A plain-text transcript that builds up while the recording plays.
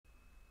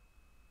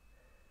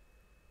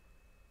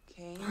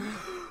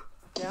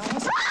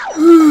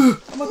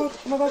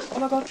my god, oh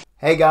my god.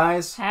 Hey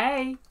guys.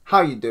 Hey.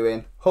 How you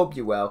doing? Hope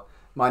you're well.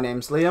 My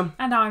name's Liam.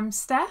 And I'm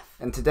Steph.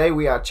 And today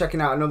we are checking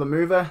out another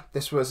movie.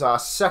 This was our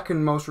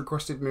second most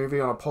requested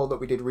movie on a poll that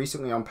we did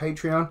recently on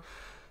Patreon.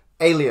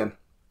 Alien.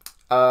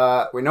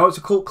 We know it's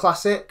a cult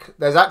classic.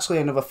 There's actually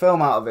another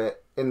film out of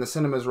it in the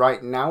cinemas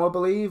right now, I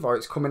believe, or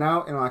it's coming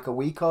out in like a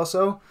week or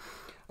so.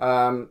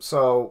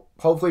 So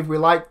hopefully if we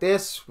like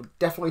this, we're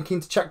definitely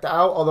keen to check that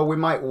out, although we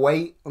might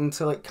wait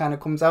until it kind of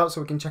comes out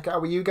so we can check it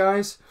out with you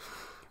guys.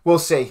 We'll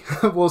see.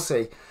 We'll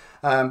see.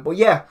 But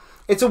yeah,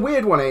 it's a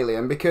weird one,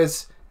 Alien,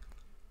 because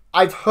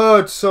I've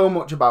heard so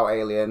much about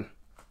Alien.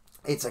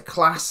 It's a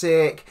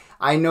classic.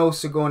 I know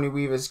Sigourney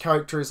Weaver's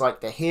character is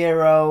like the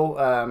hero.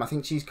 I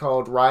think she's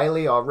called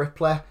Riley or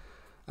Ripley.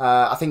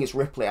 I think it's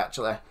Ripley,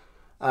 actually.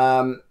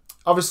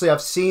 Obviously,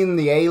 I've seen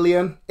the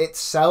Alien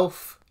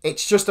itself.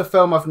 It's just a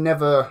film I've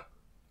never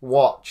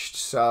watched,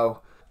 so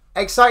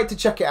excited to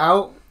check it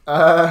out.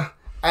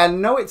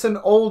 And know it's an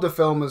older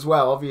film as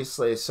well,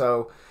 obviously,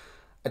 so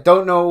I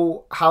don't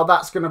know how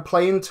that's going to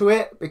play into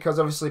it, because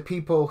obviously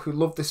people who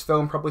love this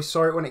film probably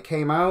saw it when it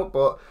came out,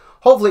 but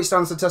hopefully it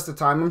stands the test of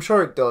time. I'm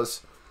sure it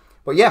does.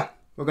 But yeah,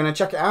 we're going to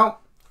check it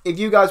out. If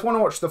you guys want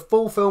to watch the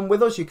full film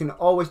with us, you can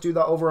always do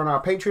that over on our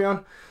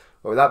Patreon.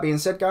 But with that being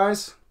said,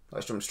 guys,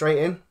 let's jump straight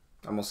in,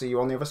 and we'll see you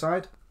on the other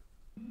side.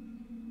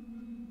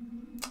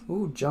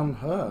 Ooh, John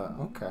Hurt.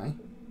 Okay.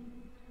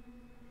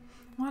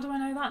 Why do I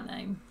know that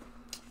name?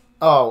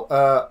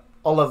 Oh,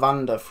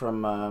 Ollivander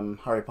from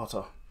Harry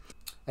Potter.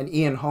 And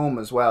Ian Holm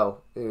as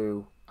well,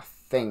 who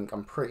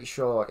I'm pretty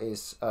sure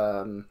is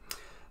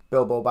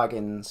Bilbo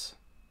Baggins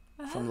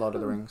from Lord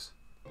of the Rings.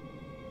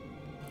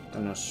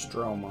 And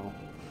Nostromo.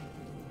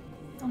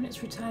 And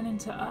it's returning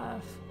to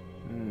Earth.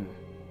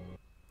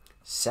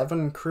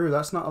 7 crew,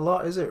 that's not a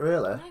lot, is it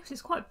really? No, 'cause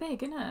it's quite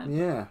big, isn't it?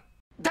 Yeah.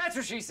 That's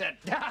what she said.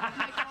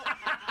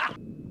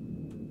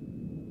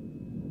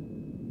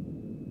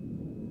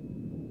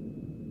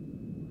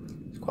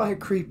 It's quite a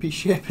creepy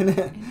ship, isn't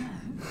it? Yeah.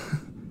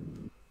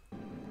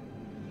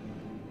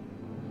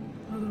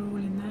 Oh, they're all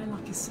in there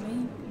like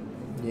asleep.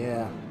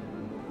 Yeah.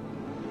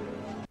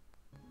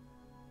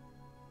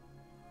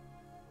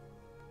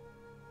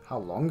 How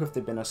long have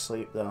they been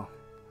asleep though?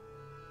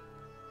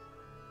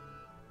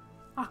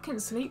 I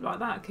couldn't sleep like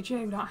that, could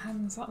you? Like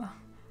hands like that.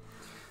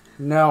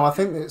 No, I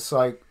think it's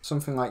like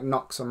something like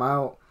knocks them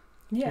out.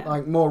 Yeah.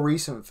 Like more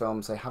recent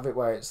films, they have it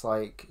where it's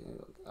like,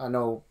 I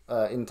know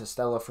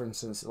Interstellar, for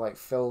instance, it like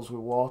fills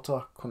with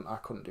water. I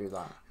couldn't do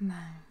that. No.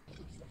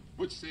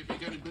 What's safe? You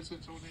got any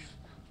biscuits on there?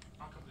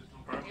 How come there's no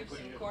bread? Here's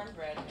some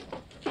cornbread.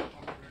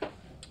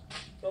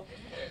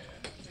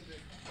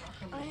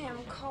 I am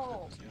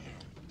cold.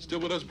 Still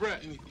with us,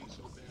 Brett? Anything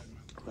so bad, man?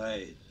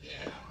 Right.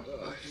 Yeah.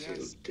 Oh, I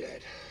feel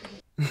dead.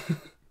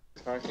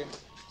 Parker?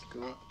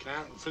 Can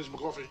I finish my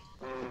coffee?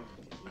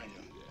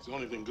 It's the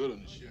only thing good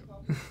on this ship.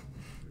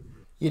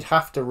 You'd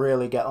have to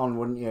really get on,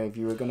 wouldn't you, if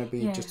you were going to be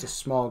Yeah. just a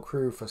small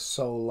crew for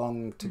so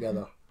long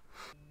together.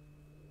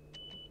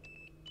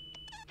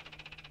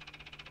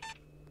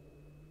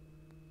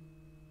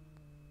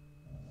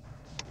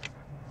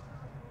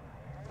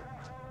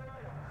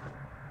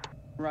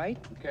 Right?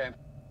 Okay.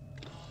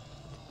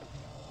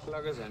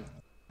 Plug us in.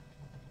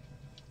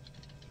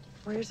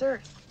 Where's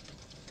Earth?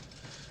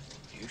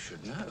 You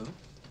should know.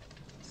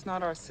 It's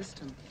not our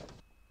system.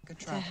 Good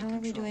The hell are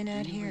we doing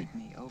out here? Read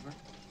me, over.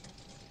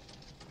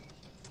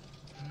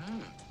 No.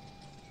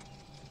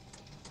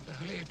 What the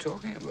hell are you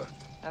talking about?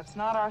 That's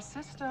not our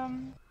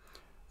system.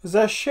 Has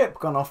their ship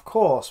gone off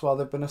course while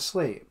they've been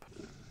asleep?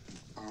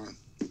 You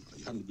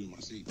happen to be in my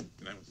seat.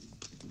 Can I have a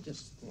seat?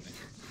 Just.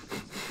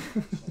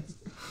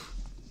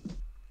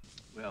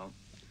 Well,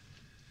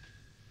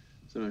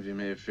 some of you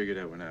may have figured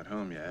out we're not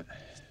home yet.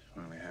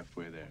 We're only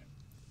halfway there.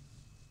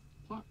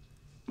 What?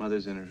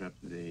 Mother's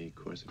interrupted the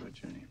course of our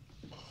journey.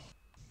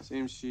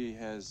 Seems she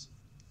has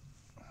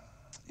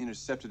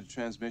intercepted a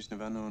transmission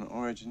of unknown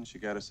origin. She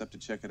got us up to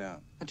check it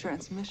out. A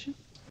transmission?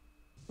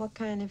 What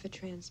kind of a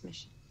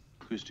transmission?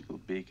 Acoustical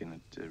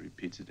beacon that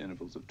repeats at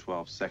intervals of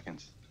 12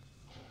 seconds.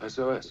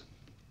 SOS.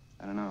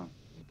 I don't know.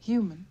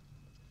 Human.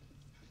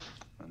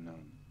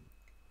 Unknown.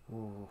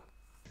 Ooh.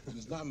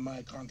 It's not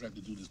my contract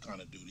to do this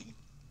kind of duty.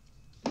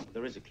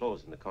 There is a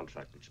clause in the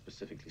contract which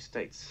specifically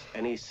states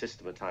any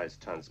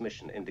systematized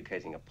transmission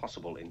indicating a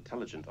possible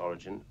intelligent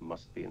origin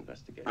must be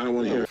investigated. I don't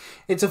want to hear it.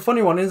 It's a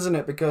funny one, isn't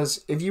it?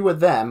 Because if you were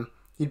them,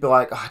 you'd be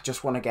like, oh, I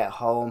just want to get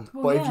home.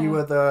 Well, but if you yeah.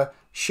 were the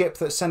ship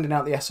that's sending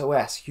out the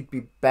SOS, you'd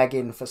be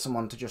begging for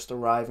someone to just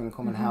arrive and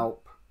come and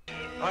help. All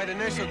right,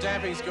 inertial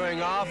damping's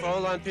going off.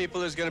 Hold on,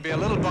 people. There's going to be a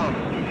little bump.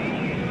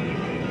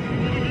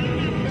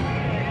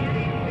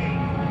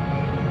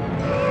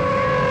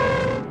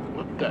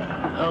 What the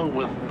hell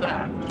was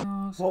that?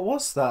 What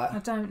was I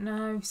that? don't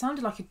know. It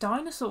sounded like a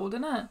dinosaur,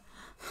 didn't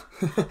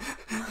it?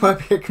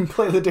 Might be a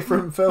completely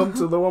different film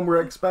to the one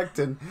we're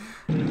expecting.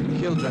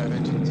 Kill drive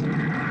engines.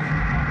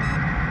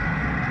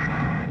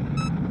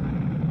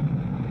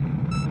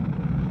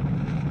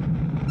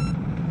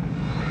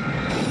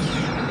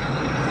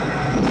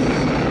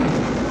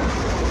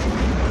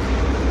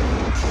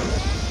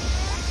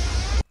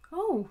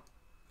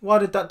 Why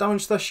did that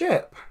damage their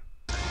ship?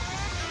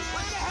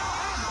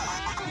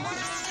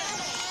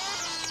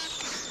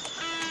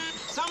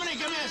 Somebody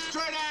give me a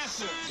straight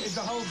answer. It's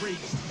the whole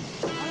breeze.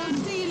 I don't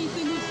see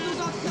anything. We've still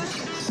got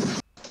pressure.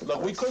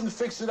 Look, we couldn't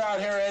fix it out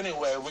here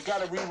anyway. We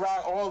got to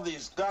reroute all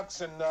these ducts,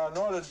 and in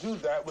order to do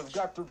that, we've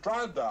got to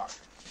dry dock.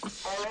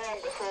 How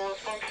long before it's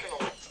functional?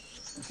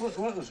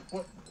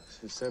 What?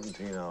 It's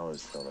 17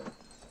 hours, fella.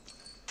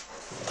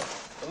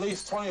 At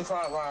least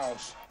 25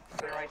 hours.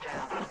 Be right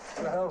down.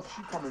 What the hell is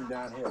she coming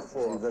down here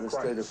for? You better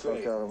stay the fuck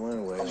out of my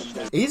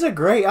way. He's a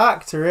great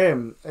actor,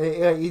 him.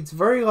 He's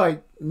very,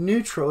 like,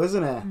 neutral,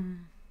 isn't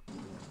he?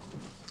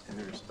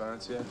 Any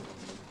response yet?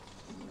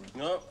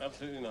 No,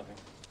 absolutely nothing.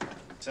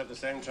 Except the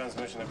same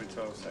transmission every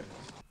 12 seconds.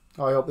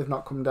 Oh, I hope they've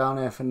not come down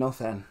here for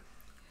nothing.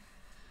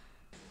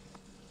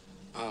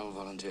 I'll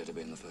volunteer to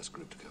be in the first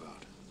group to go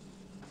out.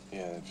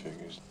 Yeah, that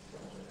figures.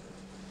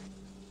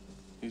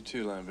 You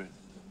too, Lambert.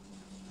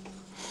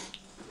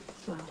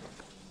 Well,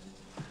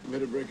 You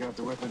better break out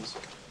the weapons.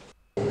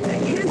 I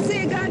can't see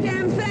a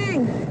goddamn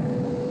thing.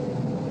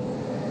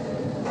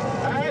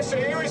 I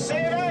see you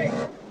receiving.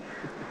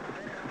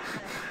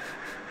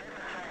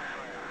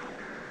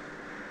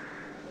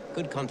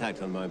 Good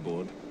contact on my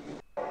board.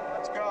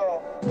 Let's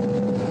go.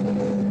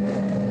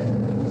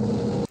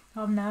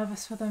 I'm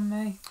nervous for them,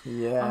 me.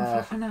 Yeah.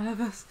 I'm flipping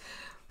nervous.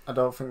 I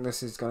don't think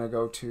this is going to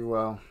go too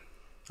well.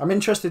 I'm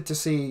interested to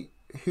see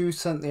who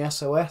sent the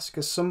SOS,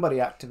 because somebody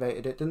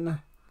activated it, didn't they?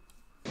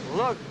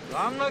 Look,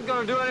 I'm not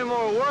going to do any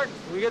more work.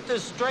 We get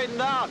this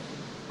straightened out.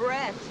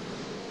 Brett,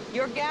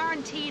 you're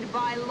guaranteed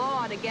by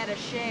law to get a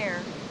share.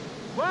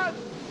 What?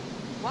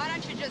 Why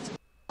don't you just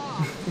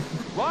off?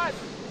 What?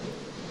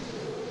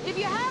 If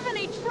you have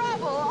any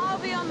trouble, I'll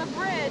be on the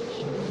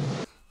bridge.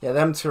 Yeah,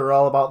 them two are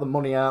all about the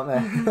money, aren't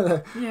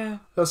they? Yeah.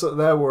 That's what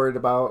they're worried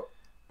about.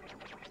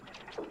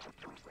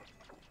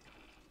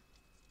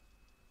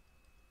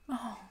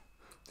 Oh.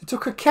 They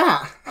took a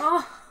cat.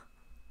 Oh.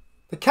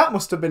 The cat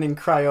must have been in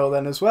cryo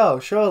then as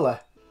well, surely.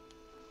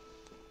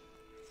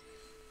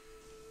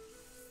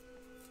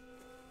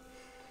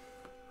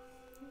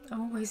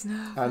 Always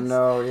nervous. I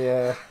know,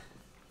 yeah.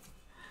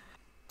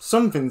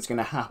 Something's going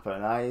to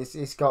happen.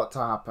 It's got to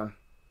happen.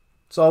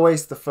 It's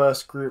always the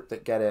first group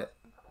that get it.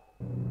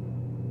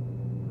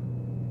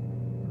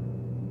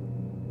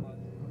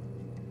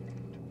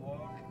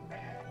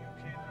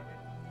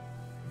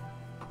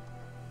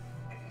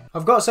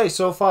 I've got to say,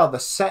 so far, the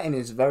setting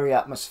is very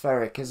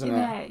atmospheric, isn't it?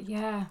 Yeah,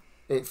 yeah.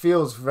 It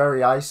feels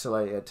very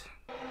isolated.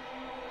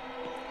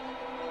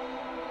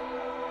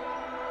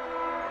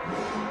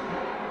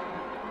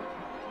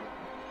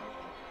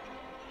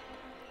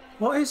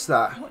 What is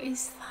that? What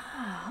is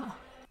that? Is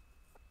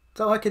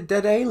that like a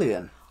dead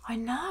alien? I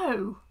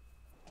know.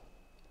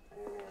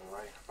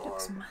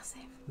 Looks massive.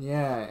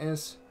 Yeah, it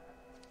is.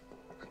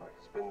 Looks like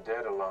it's been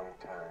dead a long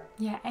time.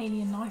 Yeah,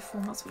 alien life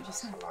form, that's what you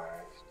said.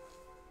 Fossilized.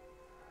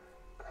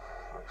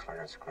 Looks like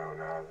it's grown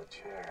out of the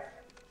chair.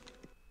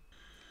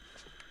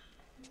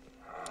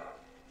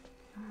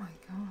 Oh my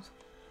god.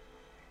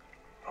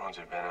 Bones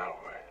have been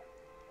outward.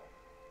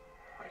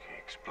 Like he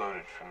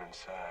exploded from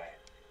inside.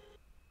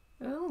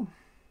 Oh.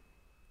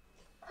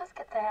 Let's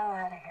get the hell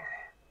out of here.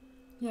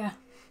 Yeah.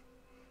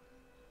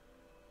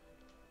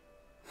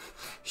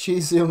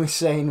 She's the only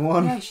sane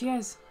one. Yeah, she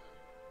is.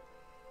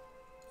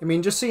 I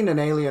mean, just seeing an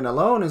alien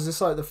alone, is this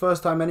like the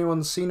first time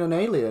anyone's seen an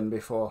alien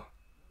before?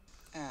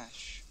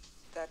 Ash,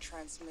 that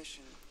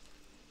transmission.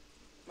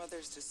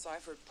 Mother's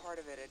deciphered part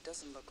of it. It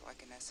doesn't look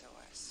like an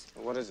SOS.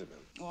 What is it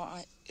then?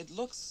 Well, it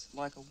looks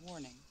like a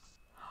warning.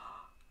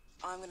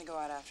 I'm gonna go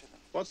out after them.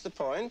 What's the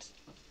point?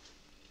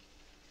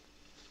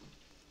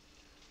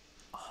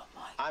 Oh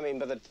my. I mean,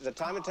 by the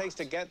time it takes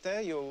to get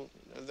there,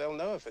 they'll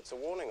know if it's a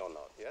warning or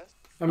not, yes?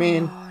 I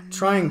mean,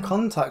 try and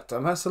contact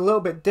them. That's a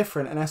little bit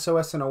different, an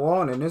SOS and a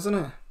warning, isn't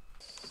it?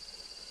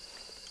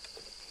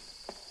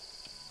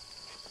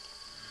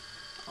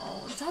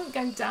 Oh, don't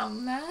go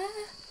down there.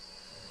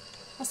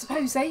 I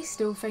suppose they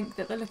still think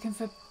that they're looking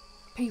for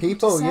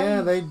people to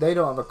yeah, save. they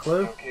don't have a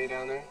clue. Okay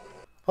down there?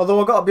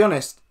 Although I gotta be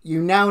honest,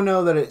 you now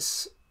know that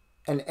it's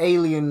an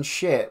alien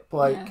ship.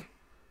 Like, Yeah.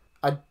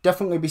 I'd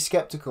definitely be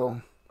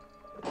skeptical.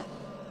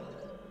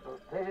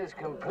 This is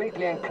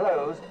completely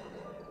enclosed,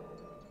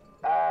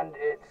 and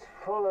it's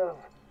full of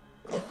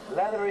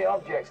leathery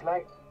objects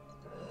like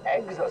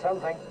eggs or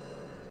something.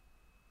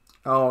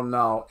 Oh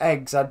no,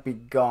 eggs, I'd be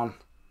gone.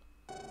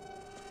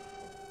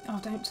 Oh,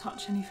 don't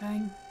touch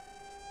anything.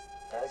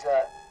 There's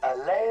a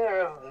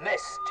layer of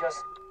mist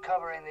just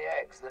covering the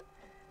eggs that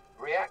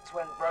reacts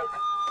when broken.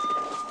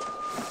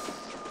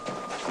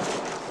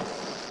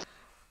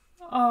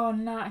 Oh,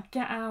 Nat,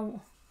 get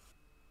out.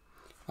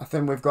 I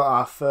think we've got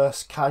our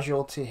first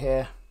casualty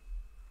here.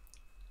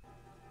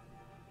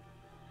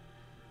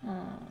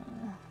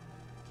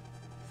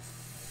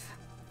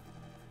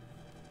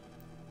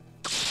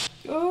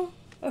 Oh,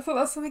 I thought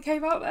that's something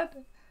came out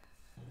then.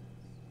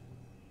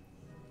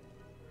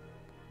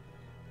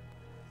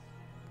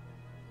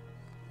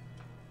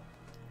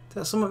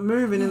 There's something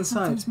moving Yeah, inside.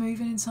 something's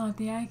moving inside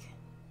the egg.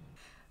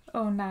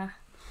 Oh, nah.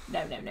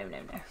 No, no, no, no,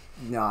 no.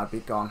 No, I'd be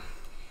gone.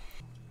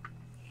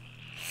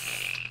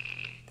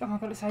 Oh my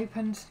god, it's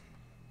opened.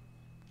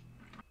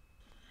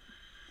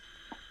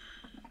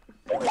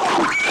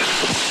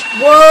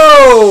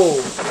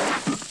 Whoa!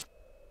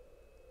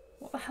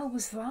 What the hell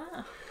was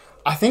that?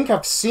 I think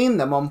I've seen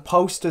them on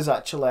posters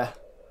actually.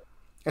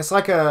 It's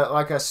like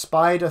a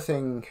spider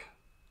thing.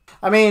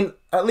 I mean,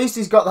 at least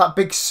he's got that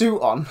big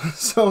suit on.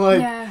 So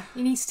like, yeah,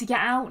 he needs to get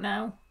out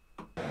now.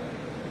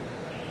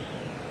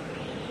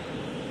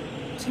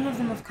 Two of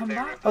them have come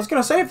back. I was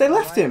gonna say if they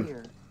left him.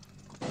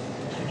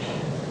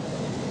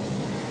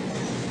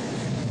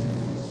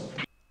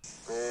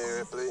 Hey,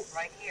 Ripley.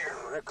 Right here.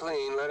 We're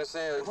clean. Let us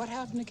in. What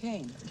happened to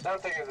Kane?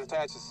 Something has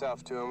attached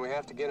itself to him. We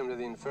have to get him to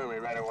the infirmary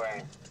right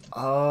away.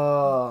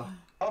 Oh.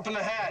 Open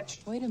the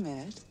hatch. Wait a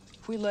minute.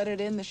 If we let it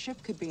in, the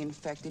ship could be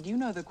infected. You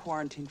know the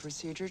quarantine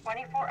procedure.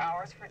 24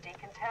 hours for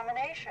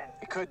decontamination.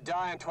 He could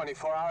die in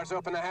 24 hours.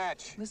 Open the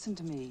hatch. Listen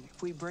to me.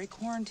 If we break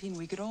quarantine,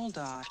 we could all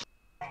die.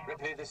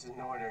 Ripley, this is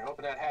an order.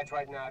 Open that hatch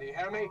right now. Do you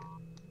hear me?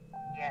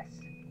 Yes.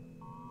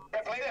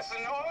 Ripley, this is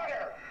an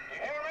order. Do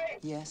you hear me?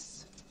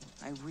 Yes.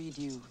 I read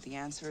you. The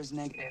answer is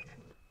negative.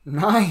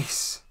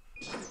 Nice.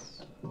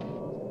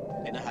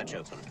 In the hatch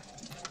open.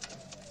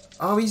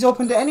 Oh, he's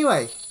opened it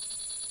anyway.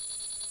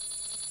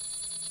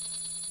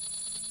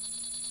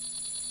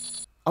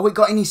 Oh, it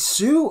got in his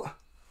suit.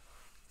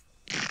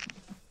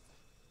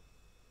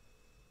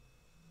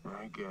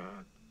 My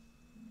God.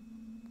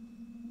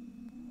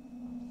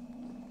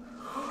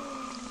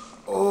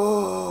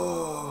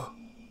 Oh.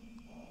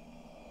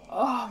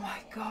 Oh my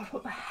god,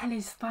 what the hell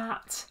is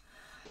that?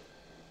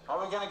 How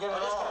are we gonna get it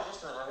off?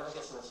 Just a minute. I'm gonna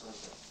get some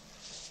insulation.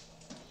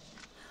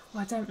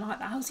 Well, I don't like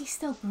that. How's he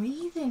still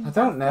breathing? I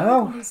don't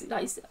know.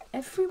 It's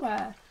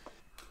everywhere.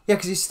 Yeah,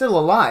 because he's still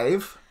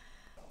alive.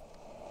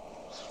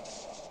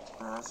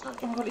 That's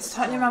not Oh my god, it's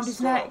tightening around his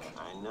neck.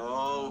 I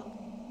know.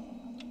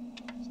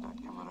 It's not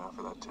coming off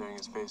without tearing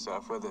his face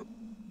off with it.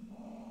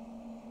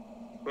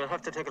 We'll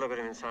have to take a look at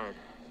him inside.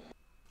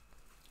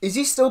 Is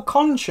he still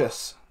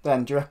conscious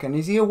then, do you reckon?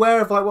 Is he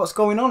aware of like what's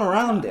going on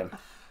around him?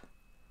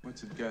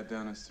 What's it got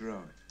down his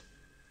throat?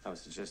 I would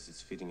suggest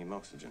it's feeding him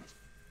oxygen.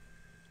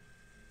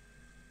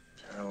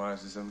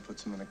 Paralyzes him,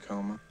 puts him in a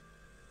coma.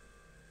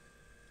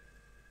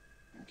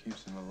 And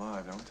keeps him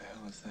alive. Now what the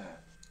hell is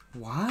that?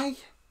 Why?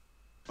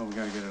 Oh, we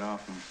gotta get it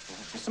off him.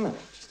 Just a minute,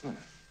 just a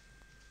minute.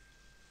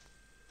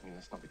 I mean,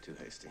 let's not be too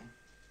hasty.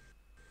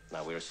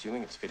 Now, we're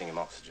assuming it's feeding him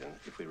oxygen.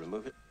 If we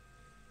remove it,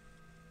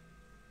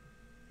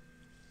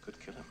 could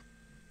kill him.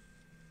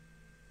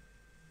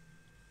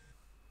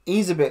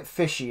 He's a bit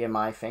fishy, him,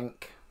 I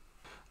think.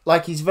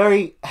 Like, he's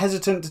very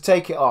hesitant to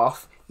take it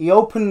off. He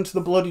opened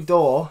the bloody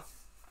door.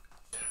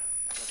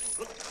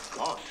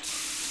 God.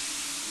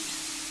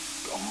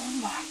 Oh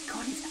my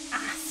god, it's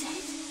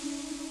acid.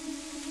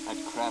 That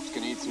crap's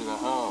gonna eat through the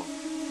hull.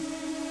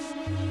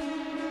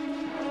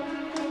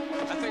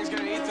 That thing's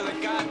gonna eat through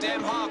the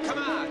goddamn hull. Come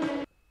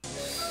on!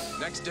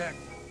 Next deck.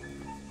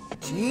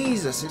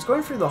 Jesus, it's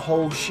going through the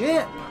whole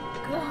ship.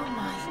 Oh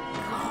my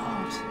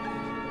god.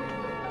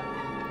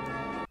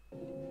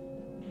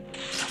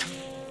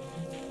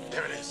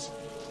 There it is.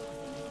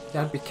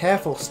 Yeah, I'd be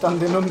careful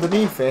standing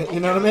underneath it, you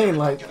know what I mean?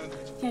 Like,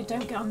 Yeah,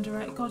 don't get under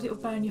it. God, it'll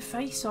burn your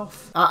face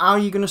off. how are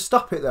you going to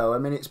stop it though? I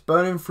mean, it's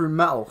burning through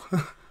metal.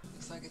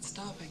 Looks like it's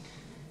stopping.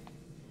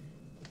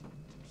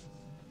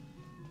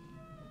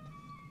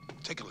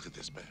 Take a look at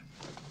this, man.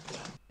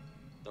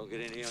 Don't get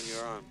any on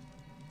your arm.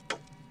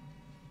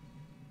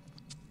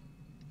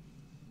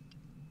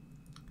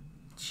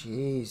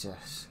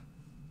 Jesus.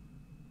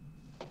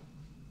 It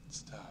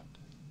stopped.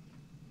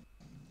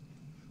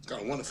 It's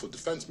got a wonderful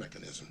defense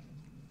mechanism.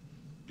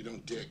 You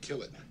don't dare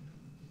kill it.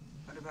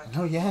 What about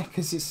Oh yeah,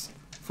 because it's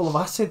full of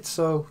acid,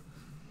 so...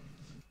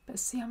 But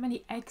see how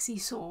many eggs he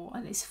saw,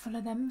 and it's full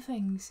of them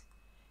things.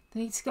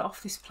 They need to get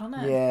off this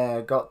planet.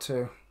 Yeah, got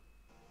to.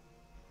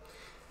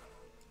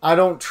 I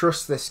don't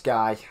trust this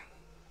guy.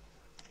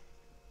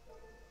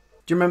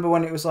 Do you remember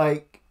when it was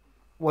like,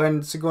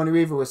 when Sigourney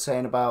Weaver was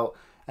saying about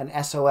an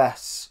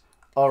SOS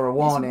or a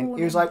warning?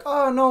 He was like,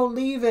 oh no,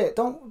 leave it.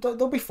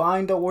 They'll be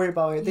fine, don't worry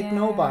about it. They'd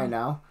know by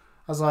now.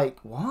 I was like,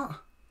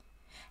 what?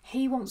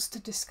 He wants to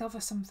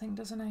discover something,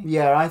 doesn't he?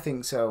 Yeah, I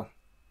think so.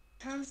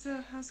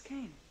 How's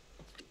Kane?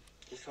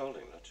 He's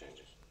holding, no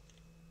changes.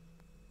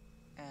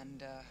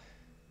 And,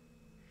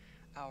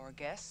 our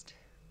guest?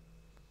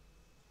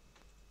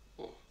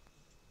 Oh.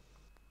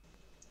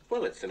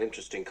 Well, it's an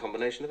interesting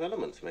combination of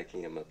elements,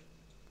 making him a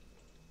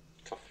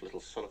tough little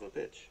son of a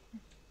bitch.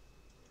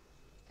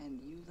 And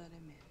you let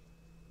him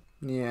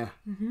in. Yeah.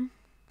 Mm-hmm.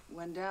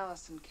 When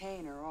Dallas and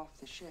Kane are off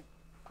the ship,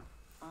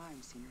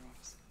 I'm senior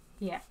officer.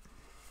 Yeah.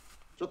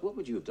 Look, what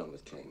would you have done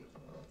with Kane?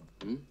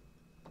 Hmm?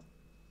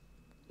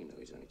 You know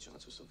his only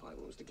chance of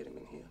survival was to get him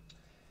in here.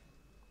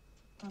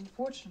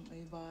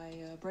 Unfortunately, by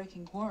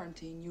breaking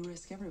quarantine, you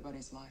risk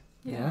everybody's life.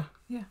 Yeah.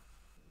 Yeah.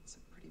 It's a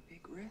pretty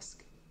big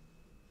risk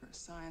for a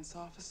science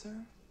officer.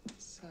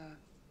 It's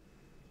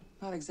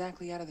not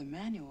exactly out of the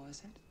manual,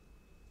 is it?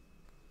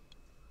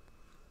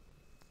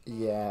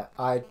 Yeah,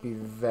 I'd be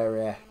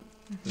very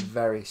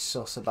very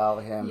sus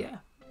about him. Yeah.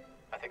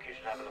 I think you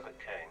should have a look at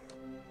Kane.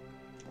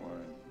 Why?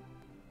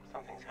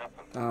 Something's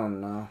happened. Oh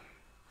no.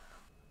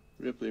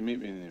 Ripley, meet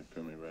me in the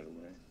infirmary right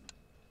away.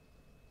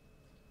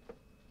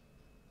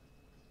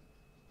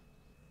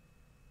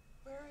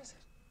 Where is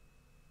it?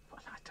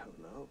 Well, I don't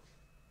know.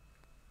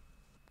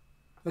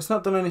 It's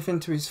not done anything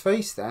to his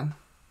face then.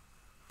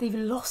 They've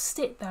lost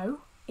it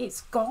though.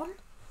 It's gone.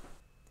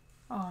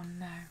 Oh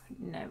no.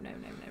 No.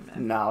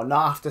 No,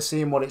 not after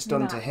seeing what it's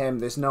done to him.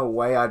 There's no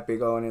way I'd be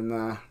going in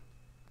there.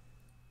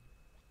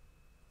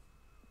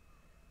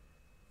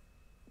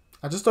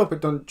 I just hope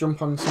it don't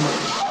jump on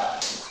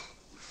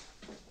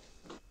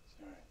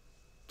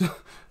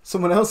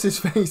someone else's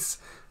face.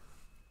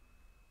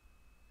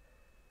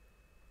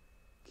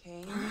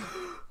 Kane?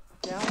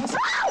 Dallas?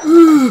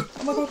 Oh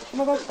my god, oh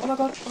my god, oh my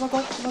god, oh my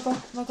god, oh my god,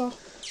 oh my god.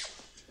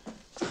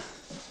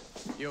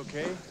 You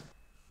okay?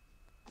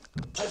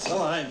 That's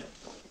fine.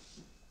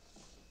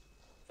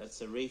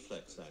 That's a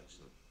reflex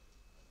action.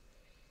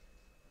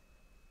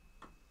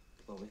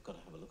 Well, we've got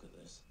to have a look at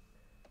this.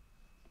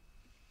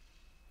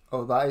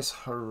 Oh, that is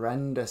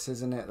horrendous,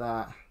 isn't it,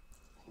 that?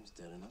 Seems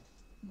dead enough.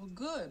 Well,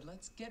 good.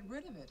 Let's get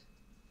rid of it.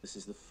 This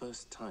is the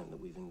first time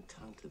that we've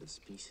encountered a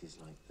species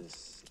like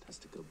this. It has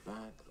to go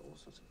back. All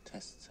sorts of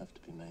tests have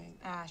to be made.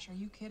 Ash, are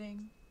you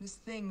kidding? This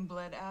thing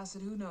bled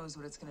acid. Who knows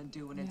what it's gonna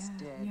do when it's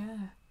dead? Yeah.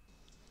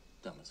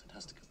 Dallas, it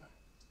has to go back.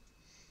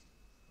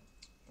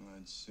 Well,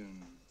 I'd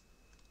soon.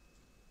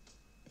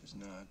 There's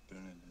not burn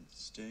it at the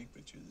stake,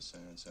 but you're the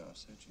science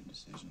officer. It's your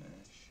decision,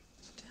 Ash.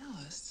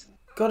 Dallas?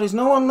 God, is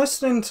no one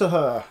listening to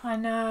her? I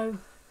know.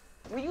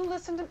 Will you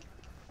listen to...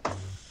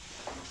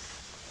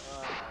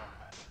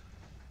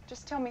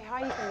 Just tell me how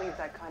you can leave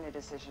that kind of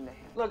decision to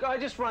him. Look, I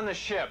just run the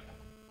ship.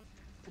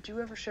 Did you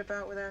ever ship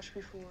out with Ash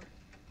before?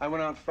 I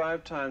went out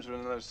 5 times with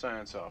another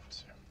science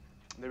officer.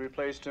 They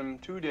replaced him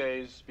 2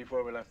 days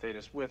before we left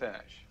Thetis with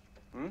Ash.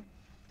 Hmm?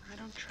 I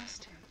don't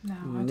trust him. No,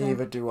 I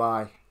Neither don't. do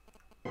I.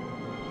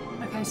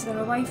 Okay, so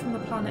they're away from the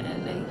planet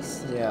at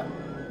least. Yeah.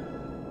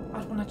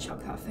 I'd want to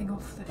chuck that thing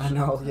off the I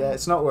know, yeah,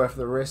 it's not worth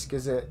the risk,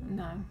 is it?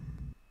 No.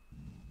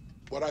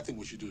 What I think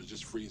we should do is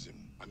just freeze him.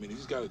 I mean, if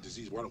he's got a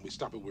disease, why don't we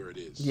stop it where it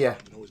is? Yeah.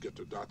 We can always get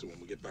to a doctor when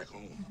we get back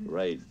home.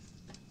 Right.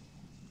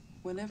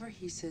 Whenever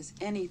he says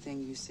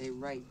anything, you say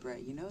right,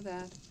 Bray. You know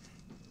that?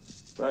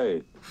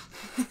 Right.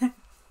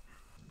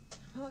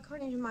 Well,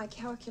 according to my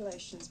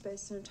calculations,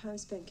 based on time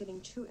spent getting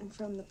to and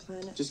from the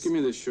planet. Just give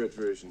me the short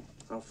version.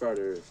 How far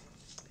to Earth?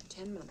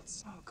 10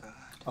 months. Oh, God.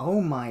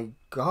 Oh my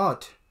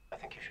god. I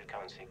think you should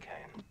come and see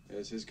Kane.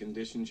 Has his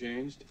condition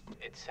changed?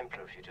 It's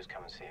simpler if you just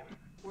come and see him.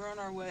 We're on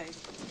our way.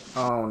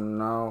 Oh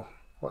no.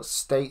 What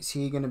state's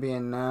he going to be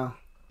in now?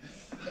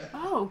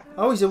 Oh.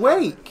 Oh, he's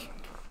awake.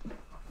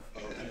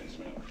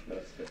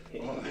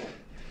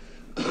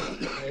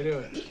 How you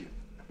doing?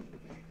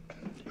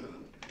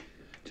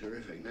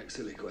 Terrific. Next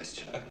silly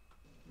question.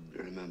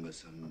 You remember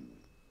some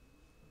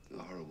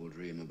horrible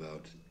dream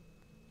about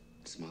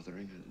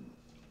smothering?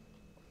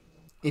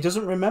 He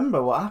doesn't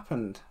remember what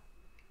happened.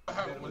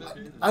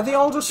 Are they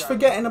all just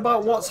forgetting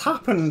about what's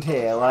happened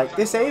here? Like,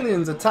 this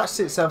alien's attached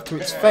itself to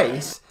its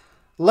face,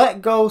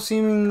 let go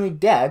seemingly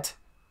dead,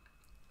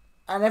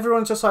 and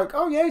everyone's just like,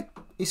 oh yeah,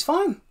 he's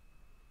fine.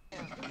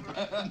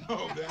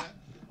 No, man.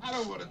 I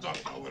don't want to talk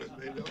about what it's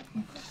made of.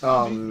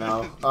 Oh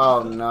no.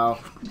 Oh no.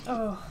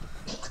 Oh.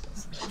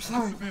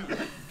 Sorry.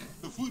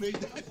 The food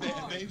ain't that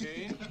bad,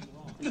 baby.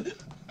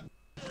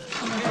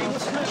 Oh my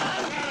god.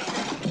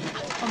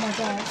 Oh my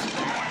god.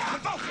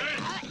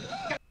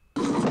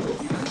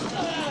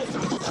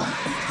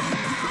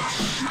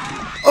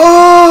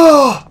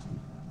 Oh!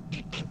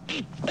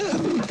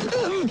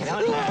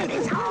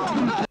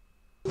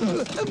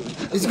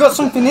 He's got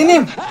something in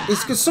him.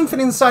 He's got something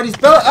inside his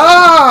belly.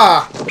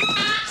 Ah!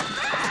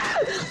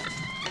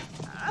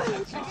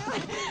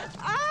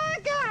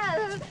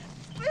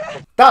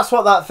 That's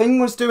what that thing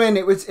was doing.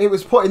 It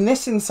was putting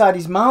this inside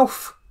his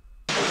mouth.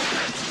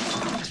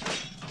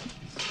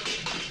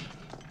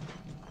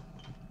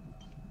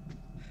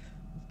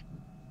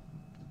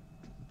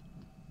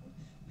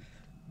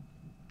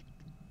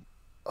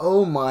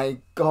 Oh my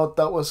god,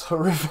 that was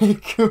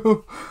horrific.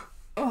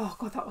 Oh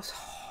god, that was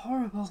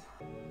horrible.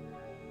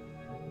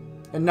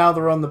 And now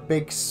they're on the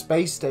big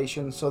space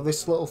station, so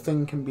this little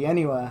thing can be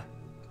anywhere.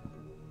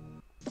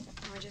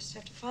 I just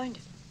have to find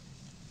it.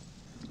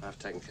 I've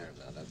taken care of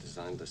that. I've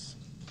designed this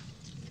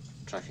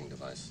tracking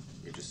device.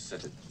 You just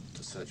set it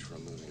to search for a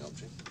moving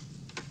object.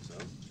 So,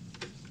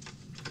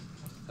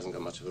 hasn't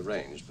got much of a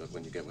range, but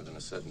when you get within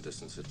a certain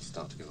distance, it'll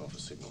start to give off a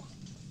signal.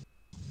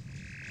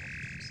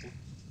 See?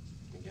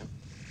 Again.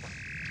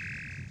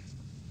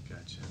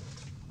 Gotcha.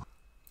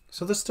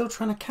 So they're still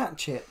trying to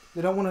catch it.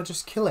 They don't want to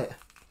just kill it.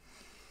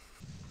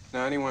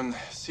 Now, anyone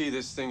see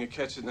this thing or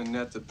catch it in the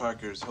net that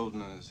Parker is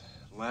holding in his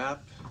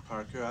lap?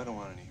 Parker, I don't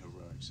want any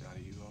heroics out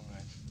of you, all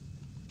right?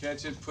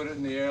 Catch it, put it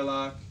in the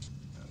airlock.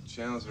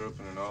 Channels are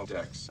open on all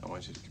decks. I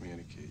want you to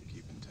communicate.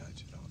 Keep in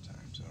touch at all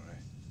times, all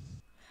right?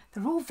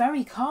 They're all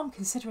very calm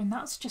considering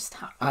that's just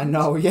happened. I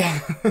know, yeah.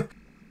 Captain,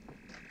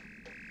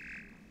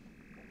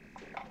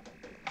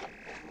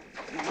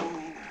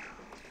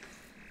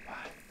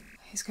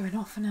 It's going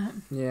off, isn't it?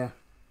 Yeah.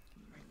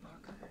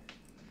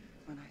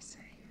 When I say.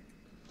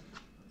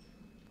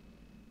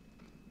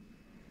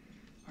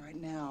 All right,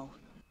 now.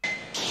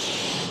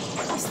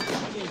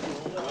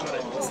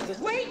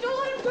 Wait, don't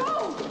let him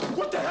go!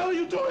 What the hell are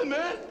you doing,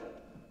 man?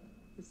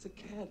 It's a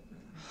cat.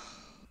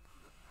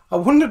 I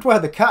wondered where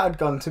the cat had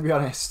gone, to be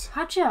honest.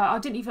 Had you? I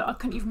couldn't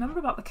even remember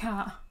about the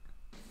cat.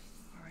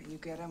 All right, you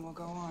get him, we'll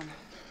go on.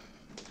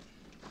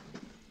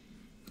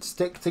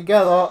 Stick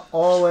together.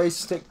 Always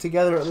stick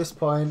together at this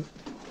point.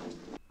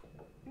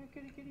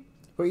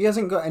 But he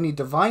hasn't got any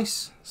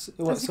device, so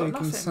he can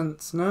nothing?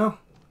 sense. No.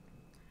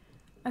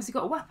 Has he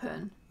got a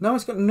weapon? No,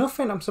 he's got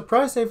nothing. I'm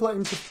surprised they've let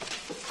him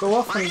just go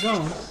off on his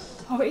own.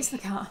 Oh, it is the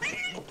cat.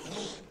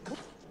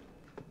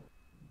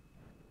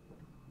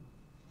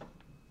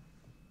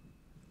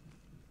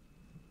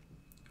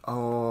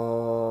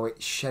 Oh,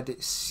 it shed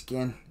its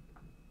skin.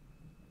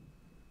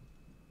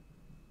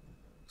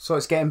 So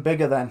it's getting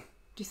bigger then.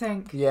 Do you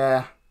think?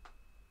 Yeah.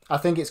 I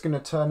think it's going to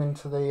turn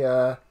into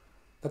the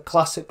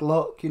classic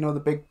look, you know, the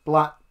big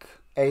black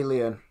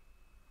alien.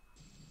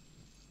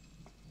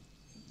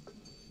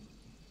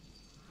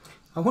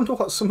 I wonder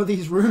what some of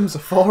these rooms are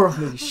for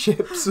on these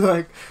ships.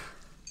 Like,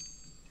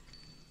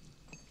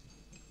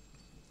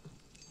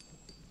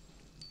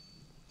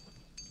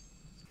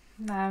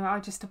 no, I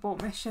just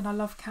abort mission. I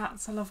love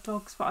cats, I love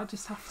dogs, but I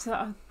just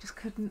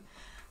couldn't.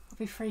 I'd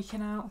be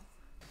freaking out.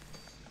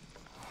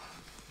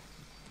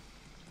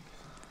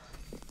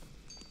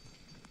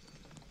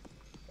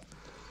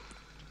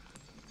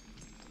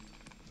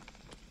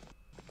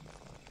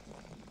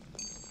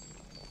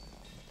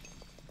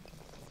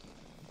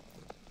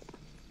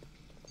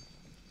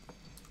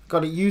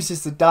 God, it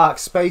uses the dark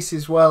space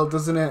as well,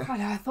 doesn't it? I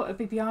know, I thought it'd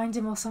be behind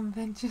him or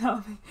something, do you know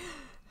what I mean?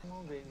 Come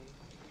on, baby.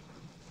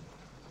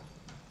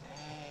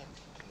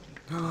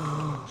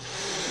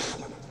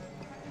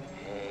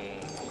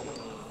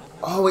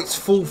 Oh, it's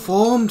full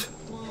formed.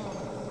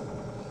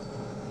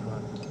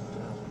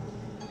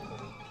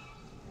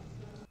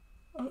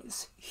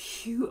 It's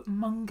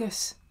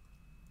humongous.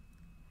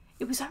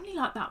 It was only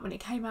like that when it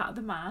came out of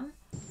the man,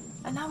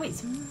 and now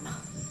it's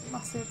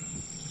massive.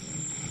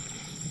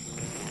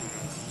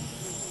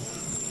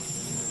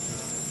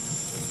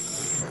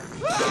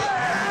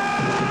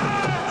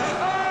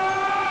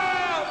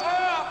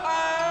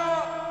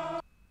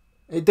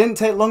 It didn't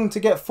take long to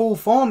get full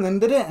form then,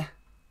 did it?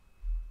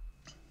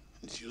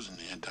 It's using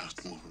the air dogs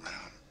to move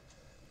around.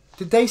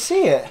 Did they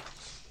see it?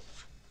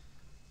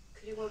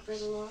 Could he want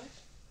Brett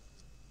alive?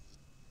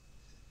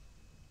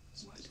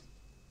 What?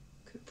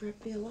 Could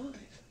Brett be alive?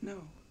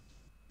 No.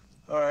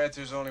 All right,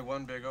 there's only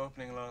one big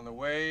opening along the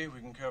way. We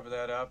can cover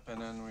that up, and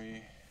then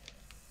we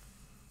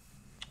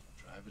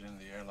drive it into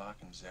the airlock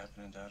and zap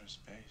it into outer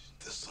space.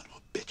 This son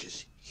of a bitch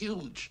is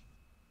huge.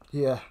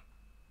 Yeah.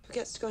 Who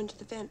gets to go into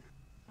the vent?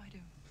 I do.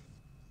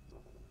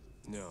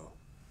 No.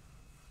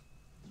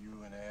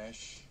 You and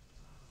Ash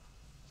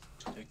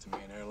take the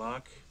main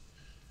airlock.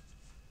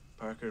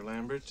 Parker,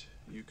 Lambert,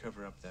 you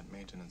cover up that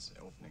maintenance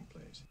opening,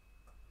 please.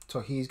 So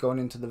he's going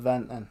into the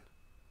vent then?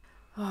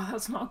 Oh,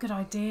 that's not a good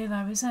idea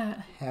though, is it?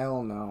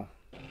 Hell no.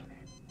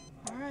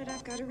 All right,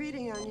 I've got a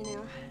reading on you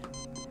now.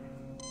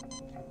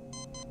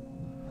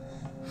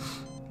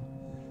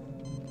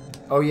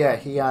 Oh yeah,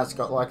 he has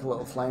got like a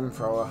little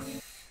flamethrower.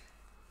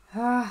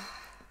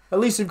 At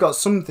least we've got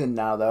something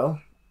now though.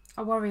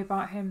 I worry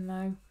about him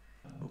though.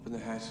 Open the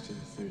hatch to the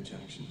third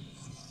junction.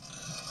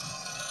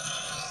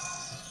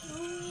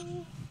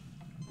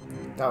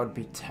 That would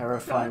be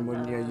terrifying,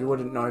 wouldn't you? You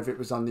wouldn't know if it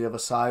was on the other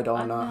side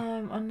or not.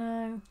 I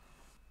know.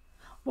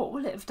 What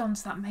will it have done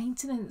to that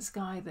maintenance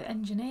guy, the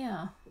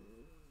engineer?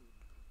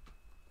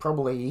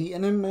 Probably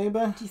eating him, maybe?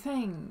 Do you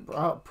think?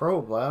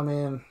 Probably. I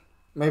mean,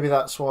 maybe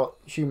that's what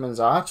humans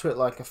are to it,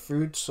 like a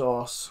food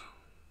source.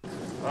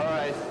 All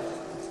right.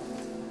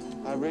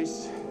 I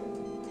reached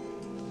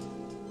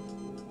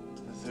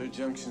the third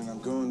junction and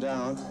I'm going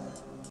down.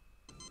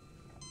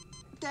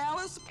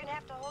 Dallas? You're gonna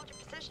have to hold your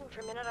position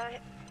for a minute.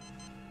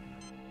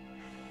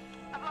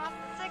 I've lost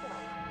the signal.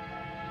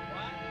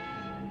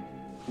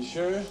 You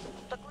sure?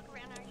 Look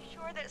around. Are you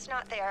sure that it's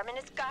not there? I mean,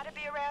 it's got to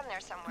be around there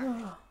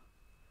somewhere.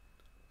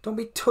 Don't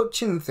be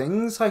touching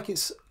things like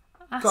it's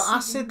got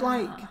acid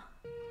like.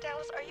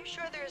 Dallas, are you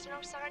sure there is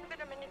no sign of it?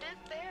 I mean, it is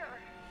there.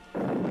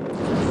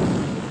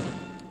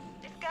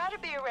 It's got to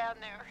be around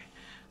there.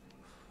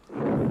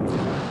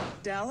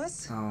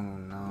 Dallas? Oh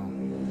no.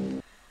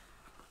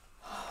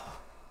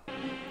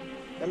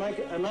 Am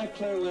I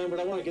clear, Lambert?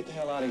 I want to get the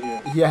hell out of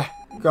here. Yeah,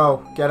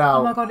 go. Get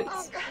out. Oh my god,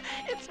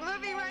 It's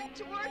moving right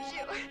towards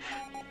you.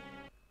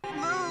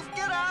 Move,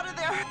 get out of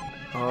there.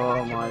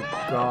 Oh my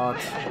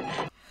god.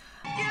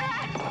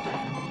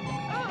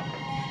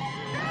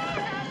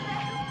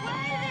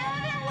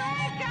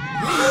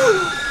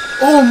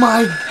 Oh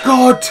my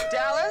god!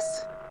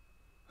 Dallas?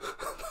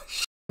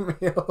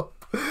 Shut me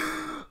up.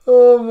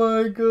 Oh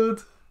my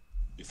god.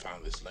 You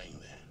found this laying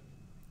there.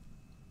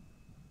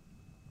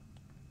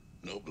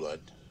 No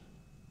blood.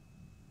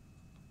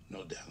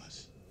 No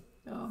Dallas.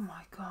 Oh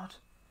my god.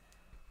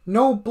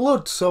 No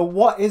blood, so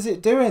what is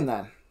it doing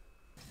then?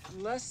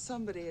 Unless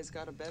somebody has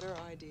got a better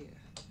idea,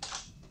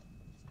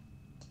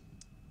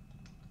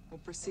 we'll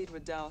proceed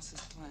with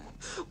Dallas's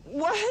plan.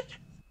 What?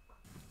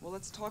 Well,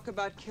 let's talk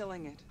about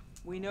killing it.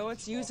 We know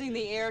it's using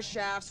the air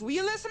shafts. Will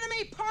you listen to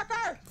me,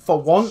 Parker?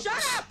 For once.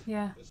 Shut up!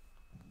 Yeah.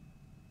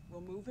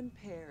 We'll move in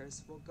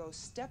pairs. We'll go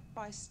step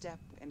by step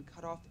and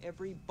cut off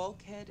every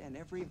bulkhead and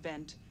every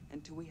vent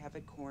until we have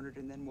it cornered,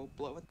 and then we'll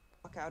blow it the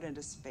fuck out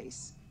into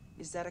space.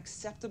 Is that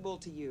acceptable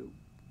to you?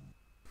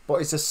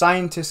 But is a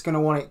scientist going to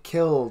want it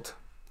killed?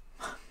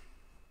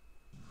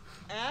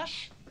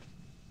 Ash?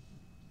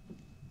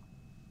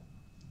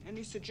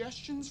 Any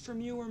suggestions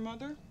from you or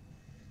Mother?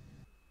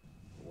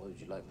 What would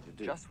you like me to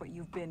do? Just what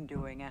you've been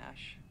doing,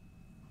 Ash.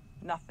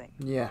 Nothing.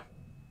 Yeah.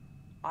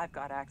 I've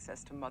got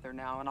access to Mother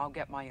now, and I'll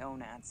get my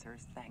own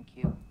answers, thank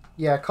you.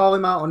 Yeah, call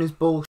him out on his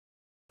bullshit.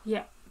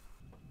 Yeah.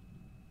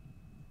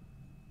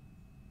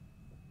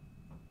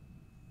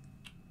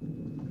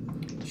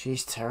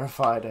 She's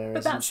terrified her, But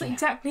isn't that's she?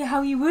 exactly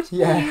how you would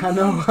Yeah, be. I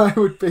know. I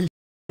would be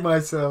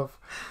myself.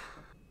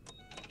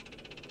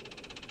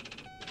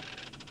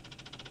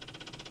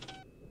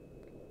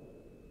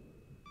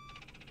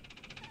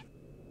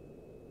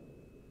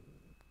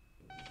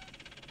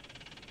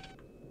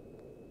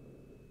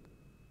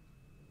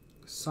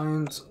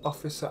 Science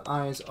officer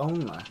eyes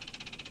only.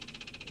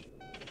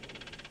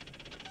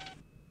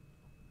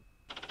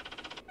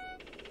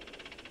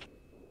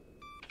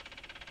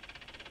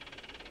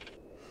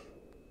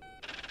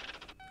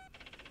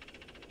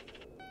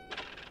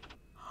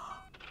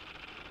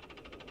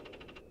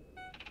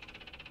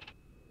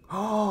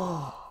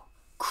 Oh,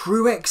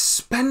 crew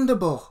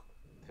expendable.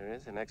 There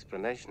is an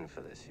explanation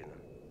for this, you know.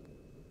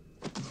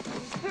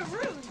 Too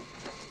rude.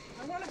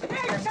 I want to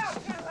hear your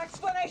goddamn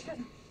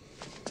explanation.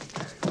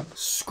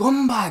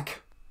 Scumbag.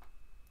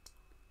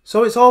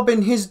 So it's all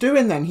been his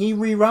doing then. He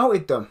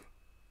rerouted them.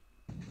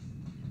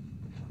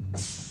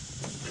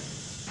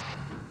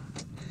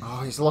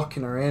 Oh, he's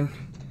locking her in.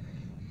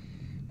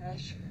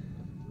 Ash,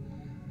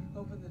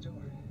 open the door.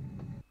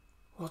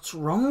 What's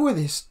wrong with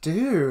this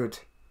dude?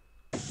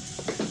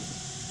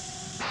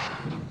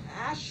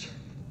 Ash?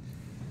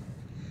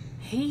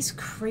 He's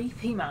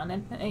creepy, man,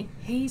 isn't he?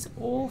 He's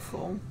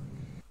awful.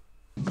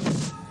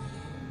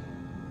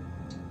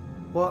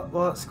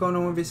 What's going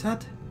on with his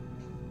head?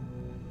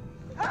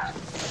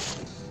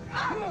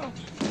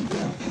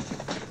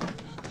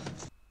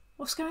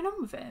 What's going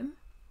on with him?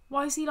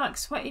 Why is he like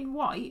sweating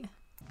white?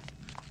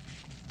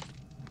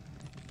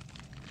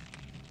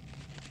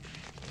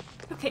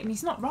 Look at him,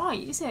 he's not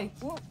right, is he?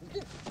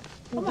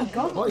 Oh my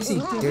god. What is he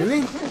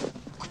doing?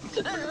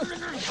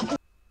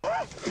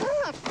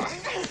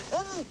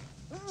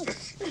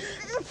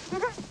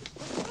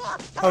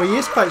 Oh, he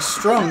is quite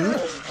strong.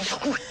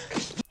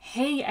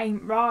 He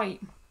ain't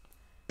right.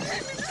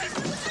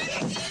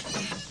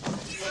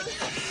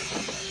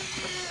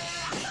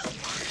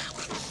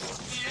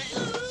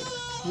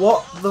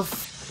 What the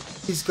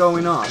f is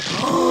going on?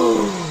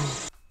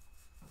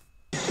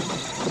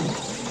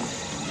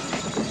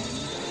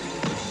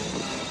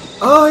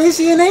 Oh, is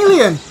he an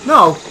alien?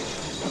 No.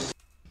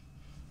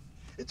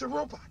 It's a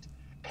robot.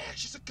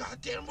 Ash is a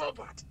goddamn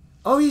robot.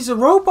 Oh, he's a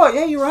robot.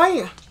 Yeah, you're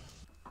right.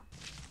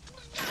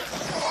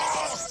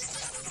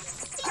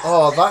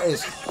 Oh, that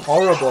is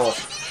horrible.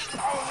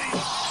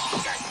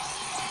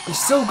 He's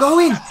still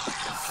going.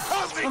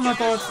 Oh my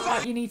god,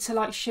 like you need to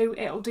like shoot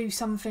it or do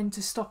something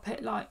to stop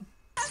it, like.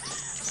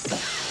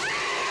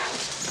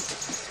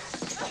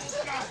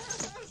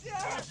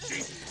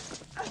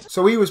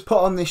 So he was put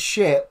on this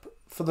ship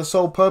for the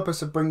sole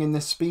purpose of bringing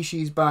this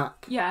species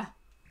back. Yeah.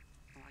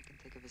 All I can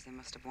think of is they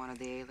must have wanted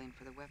the alien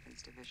for the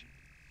weapons division.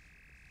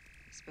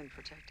 He's been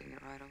protecting it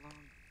right along.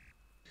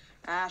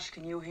 Ash,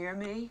 can you hear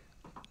me?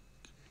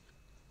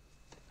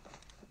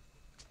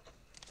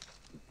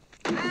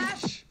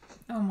 Ash!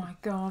 Oh my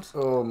god.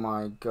 Oh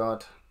my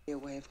god. A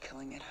way of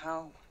killing it.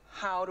 How?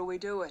 How do we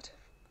do it?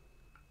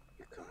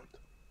 You can't.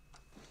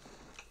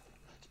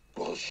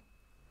 Bullshit.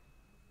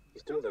 You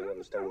still don't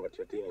understand what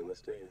you're dealing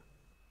with, do you?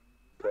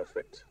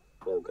 Perfect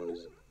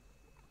organism.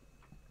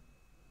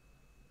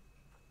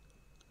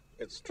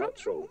 Its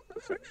structural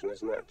perfection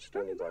is matched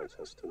only by its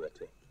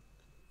hostility.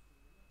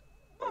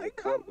 I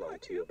can't lie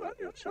to you about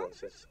your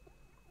chances,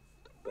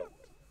 but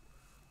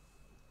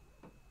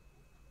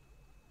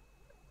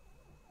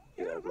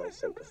you have my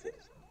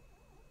sympathies.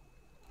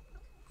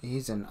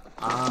 He's an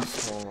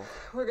asshole.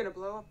 We're gonna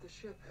blow up the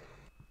ship.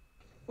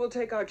 We'll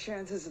take our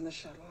chances in the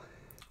shuttle.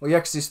 Well, yeah,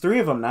 because there's 3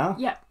 of them now.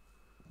 Yeah.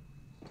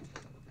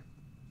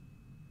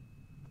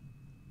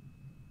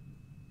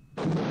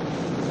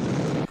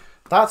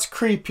 That's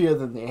creepier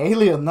than the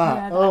alien, that.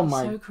 Yeah, oh that's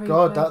my so creepy.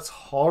 god, that's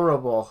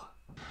horrible.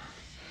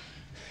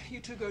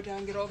 You two go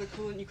down, get all the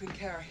coolant you can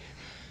carry.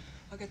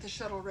 I'll get the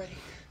shuttle ready.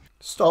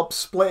 Stop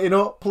splitting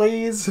up,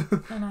 please.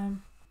 I know.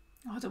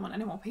 I don't want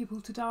any more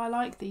people to die. I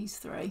like these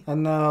 3.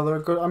 And no, they're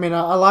good. I mean,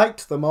 I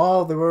liked them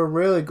all. They were a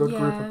really good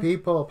group Yeah. of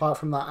people, apart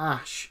from that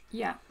Ash.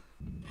 Yeah.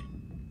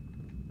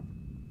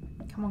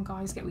 Come on,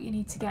 guys, get what you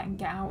need to get and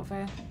get out of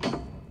here.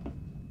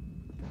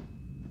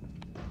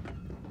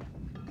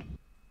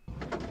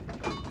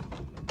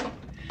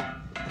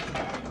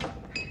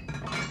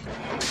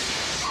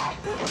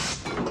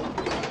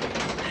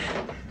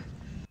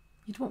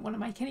 You don't want to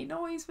make any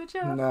noise, would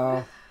you?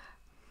 No.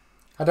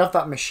 I'd have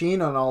that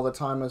machine on all the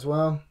time as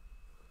well.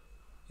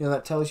 You know,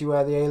 that tells you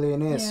where the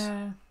alien is.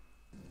 Yeah.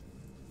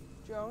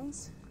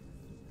 Jones?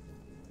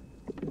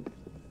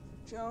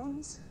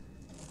 Jones?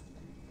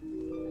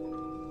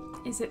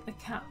 Is it the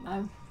cat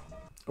though?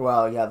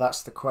 Well, yeah,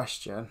 that's the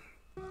question.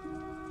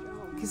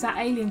 Because that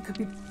alien could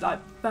be like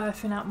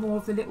birthing out more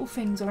of the little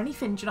things or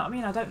anything. Do you know what I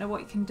mean? I don't know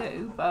what it can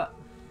do, but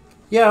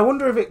Yeah, I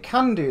wonder if it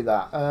can do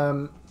that.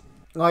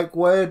 Like,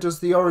 where does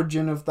the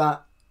origin of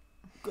that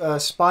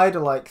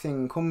spider-like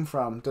thing come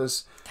from?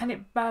 Can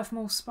it birth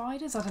more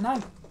spiders? I don't know.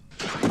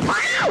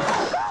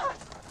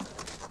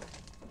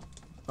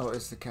 Oh,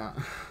 it's the cat.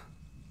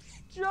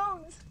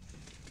 Jones!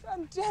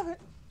 God damn it!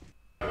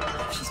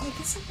 She's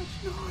making so much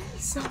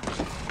noise.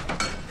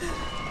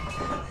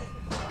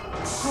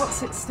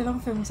 What's it still on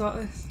films like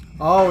this?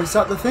 Oh, is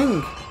that the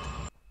thing?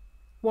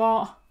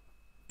 What?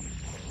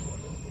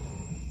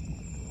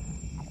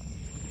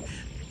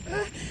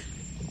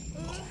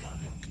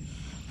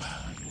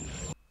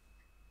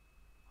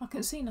 I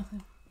couldn't see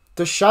nothing.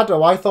 The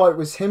shadow, I thought it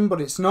was him,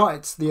 but it's not.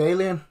 It's the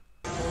alien.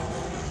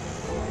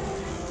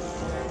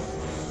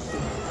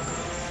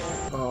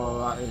 Oh,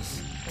 that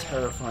is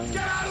terrifying.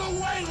 Get out of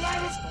the way,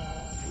 Lambert!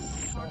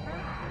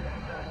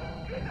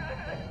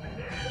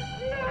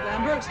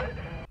 Lambert?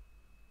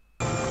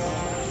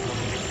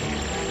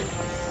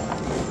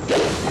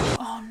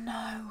 Oh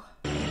no.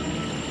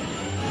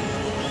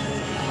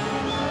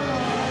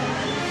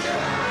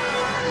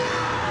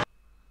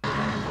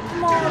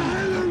 Come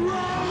on.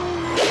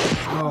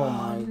 Oh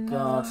my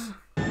god.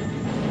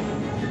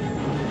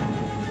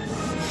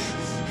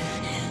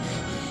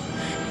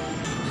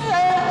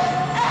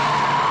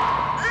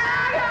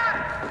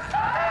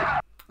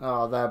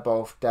 Oh, they're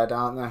both dead,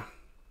 aren't they?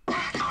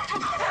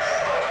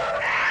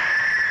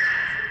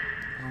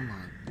 Oh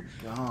my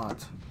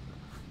god.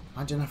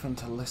 Imagine having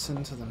to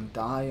listen to them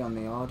die on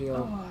the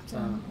audio. Oh,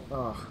 damn.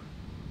 Oh.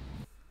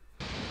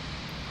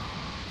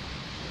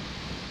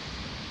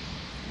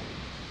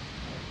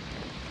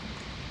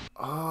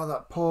 Oh,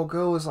 that poor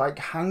girl was like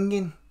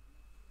hanging.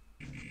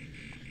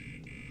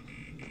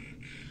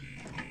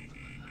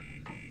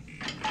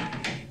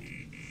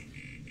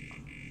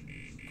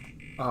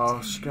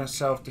 Oh, she's gonna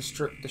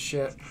self-destruct the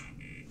ship.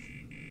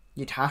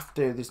 You'd have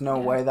to. There's no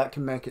way that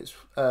can make its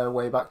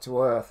way back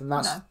to Earth. And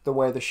that's the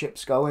way the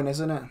ship's going,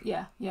 isn't it?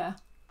 Yeah, yeah.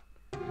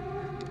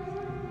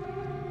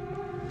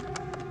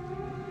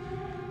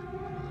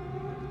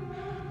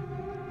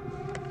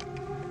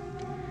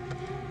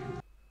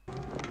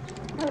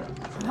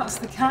 That's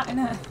the cat,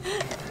 innit?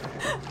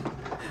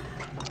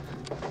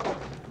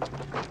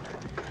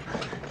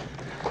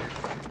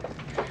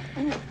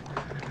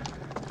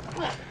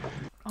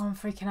 Oh, I'm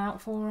freaking out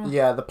for her.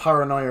 Yeah, the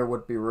paranoia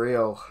would be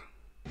real.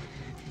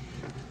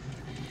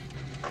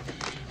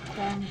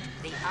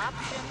 The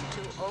option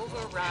to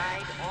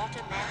override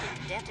automatic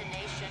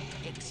detonation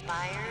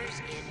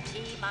expires in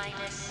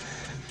T-minus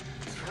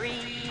 3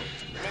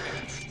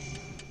 minutes.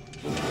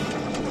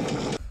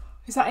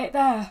 Is that it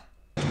there?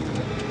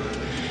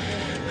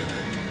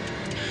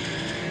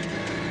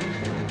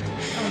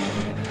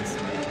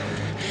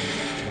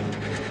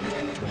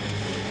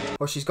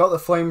 Well, she's got the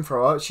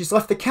flamethrower. She's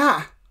left the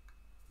cat.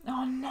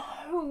 Oh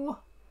no.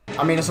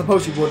 I mean, I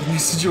suppose you would in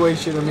this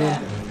situation. I mean,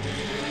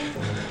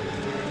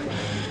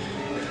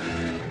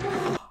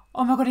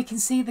 oh my god, he can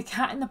see the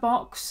cat in the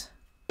box.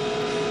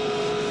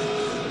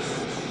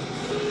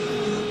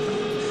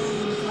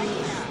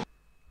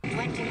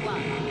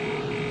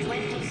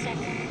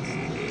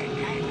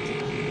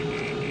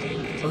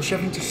 oh, she's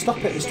having to stop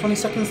it. There's 20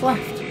 seconds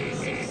left.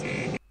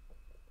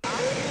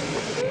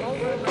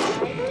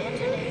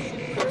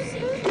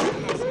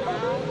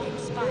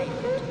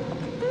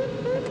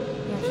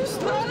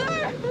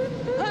 Mother!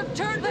 I've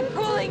turned the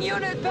cooling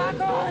unit back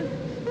on!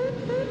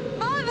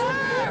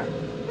 Mother!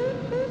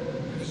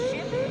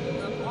 Ship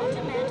will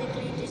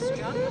automatically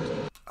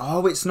destruct.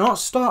 Oh, it's not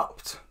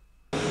stopped.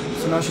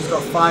 So now she's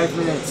got 5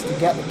 minutes to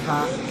get the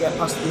cat, get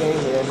past the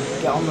alien,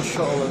 get on the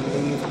shuttle and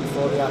leave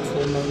before the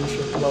actual main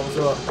ship blows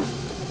up.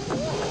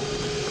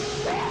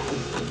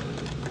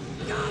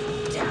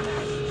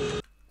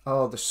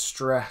 Oh, the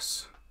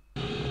stress.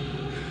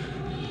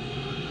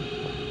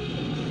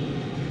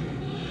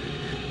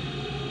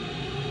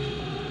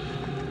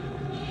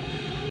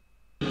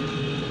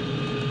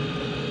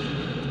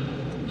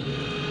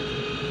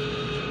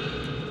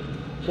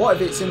 What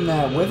if it's in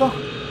there with her?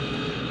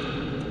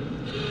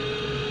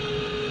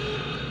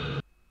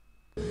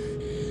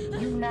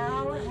 You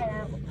now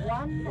have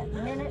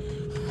 1 minute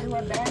to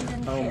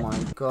abandon Oh ship. my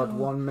god,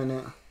 1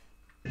 minute.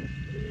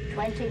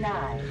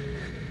 29,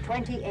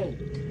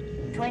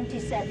 28,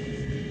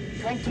 27,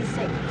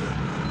 26,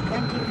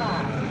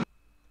 25,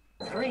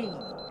 3,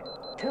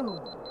 2,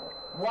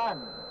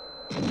 1.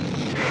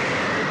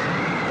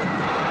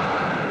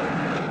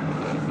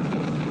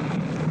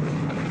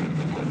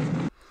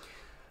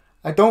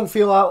 I don't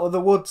feel out of the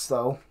woods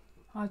though.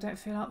 I don't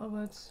feel out the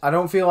woods. I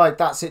don't feel like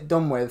that's it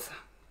done with.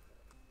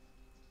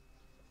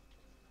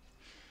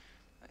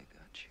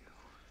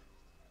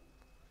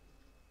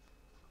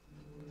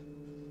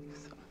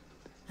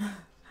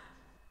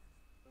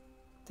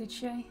 Did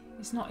she?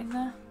 It's not in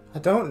there. I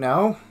don't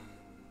know.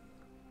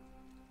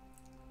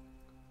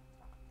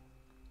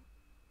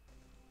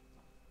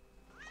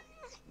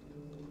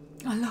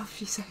 I love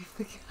she saved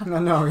the cat. I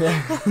know,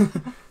 yeah.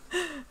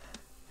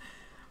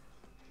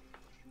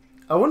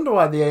 I wonder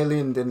why the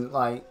alien didn't,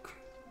 like,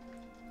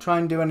 try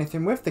and do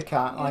anything with the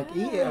cat, like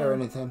eat it or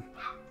anything.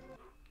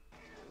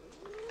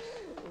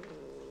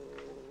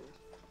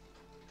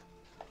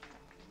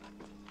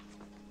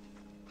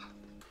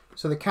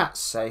 So the cat's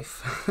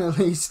safe, at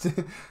least.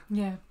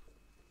 Yeah.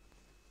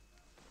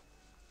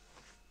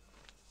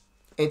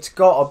 It's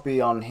got to be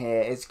on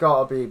here. It's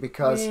got to be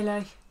because...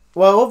 Really?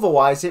 Well,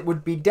 otherwise it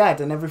would be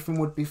dead and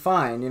everything would be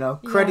fine, you know.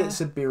 Credits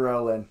would be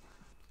rolling.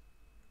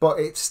 But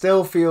it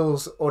still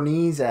feels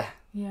uneasy.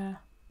 Yeah.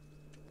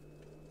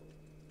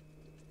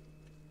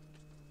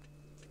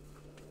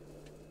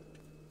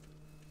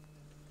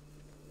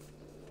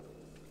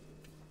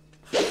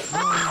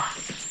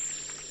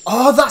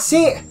 Oh, that's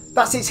it!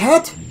 That's its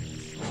head!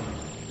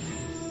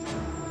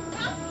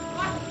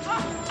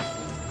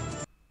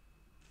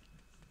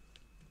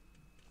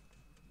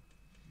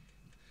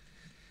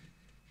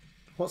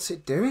 What's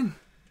it doing?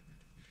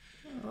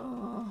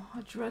 Oh,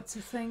 I dread to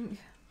think.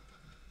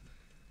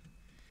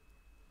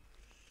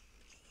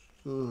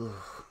 Ooh.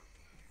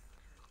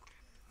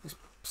 It's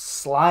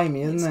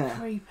slimy, isn't it? It's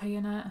creepy,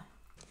 isn't it?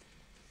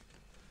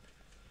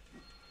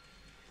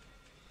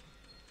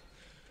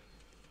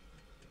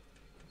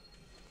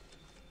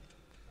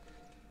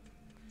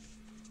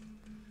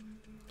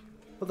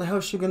 What the hell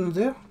is she going to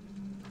do? I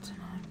don't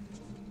know.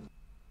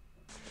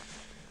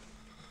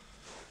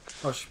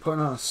 Oh, she's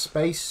putting on a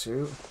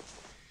spacesuit.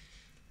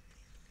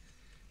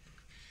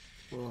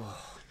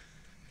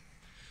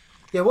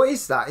 Yeah, what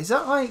is that? Is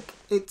that like...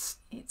 It's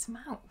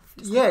mouth.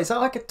 Yeah, is that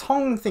like a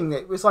tongue thing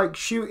that was like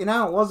shooting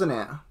out, wasn't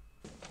it?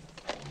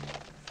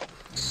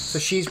 So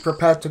she's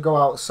prepared to go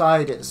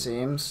outside, it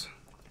seems.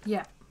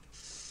 Yeah.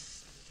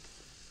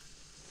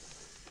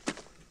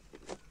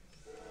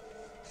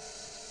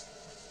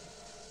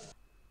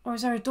 Or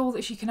is there a door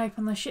that she can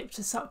open the ship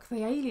to suck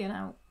the alien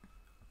out?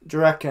 Do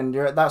you reckon?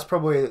 That's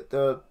probably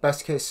the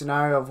best case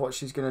scenario of what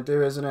she's going to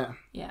do, isn't it?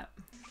 Yeah.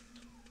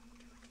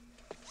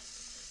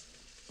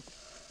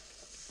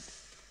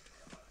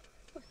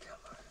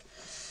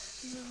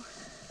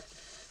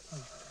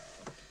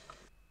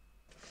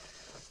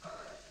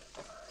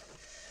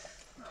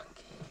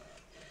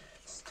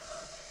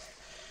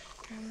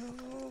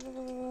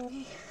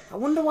 I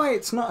wonder why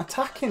it's not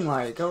attacking,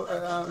 like,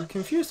 I'm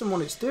confused on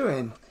what it's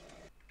doing.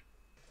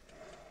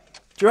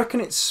 Do you reckon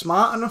it's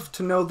smart enough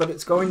to know that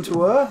it's going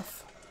to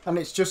Earth? And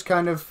it's just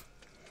kind of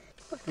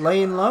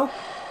laying low?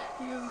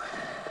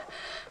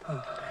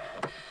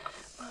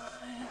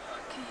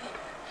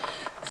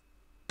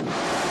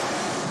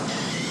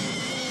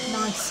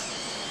 Nice.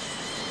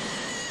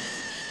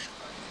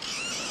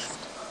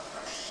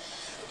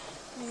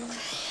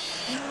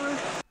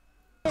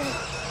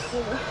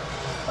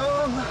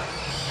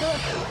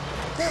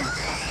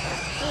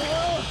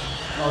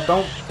 Oh,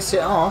 don't piss it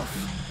off.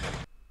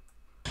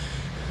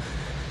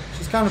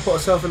 She's kind of put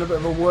herself in a bit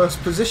of a worse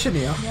position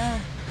here. Yeah.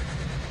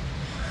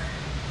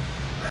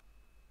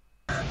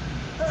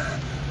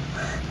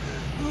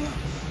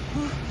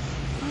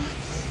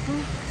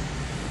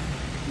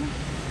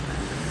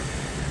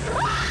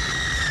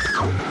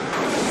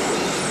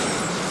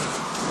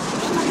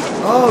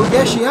 Oh,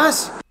 yeah, she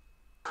has.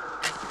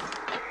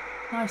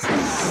 Nice.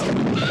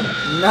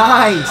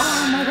 Nice.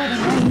 Oh my god,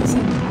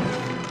 amazing.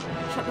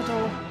 Shut the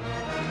door.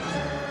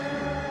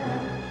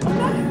 Oh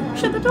no,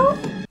 shut the door.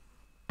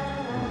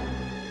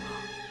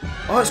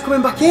 Oh, it's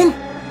coming back in.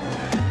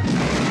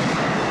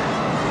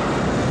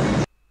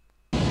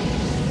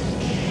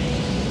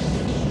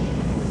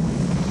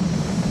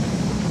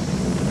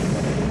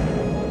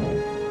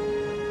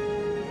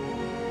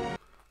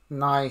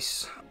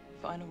 Nice.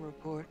 Final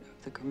report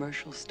of the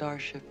commercial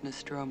starship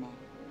Nostromo.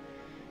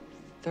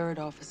 Third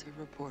officer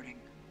reporting.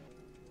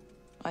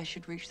 I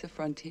should reach the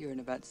frontier in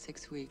about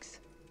 6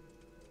 weeks.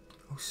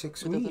 Oh,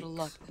 6 With weeks. a little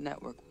luck, the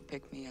network will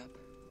pick me up.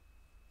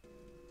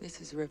 This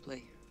is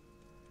Ripley,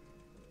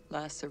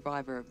 last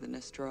survivor of the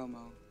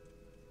Nostromo.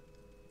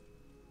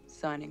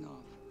 Signing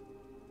off.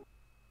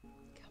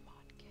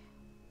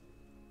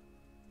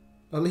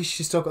 At least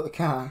she's still got the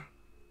car.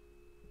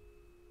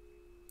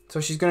 So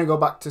she's going to go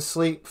back to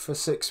sleep for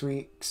 6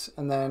 weeks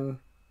and then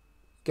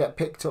get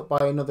picked up by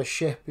another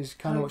ship is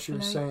kind of what she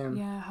was saying.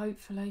 Yeah,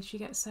 hopefully she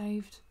gets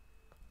saved.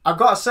 I've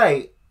got to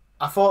say,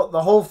 I thought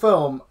the whole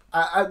film,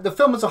 the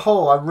film as a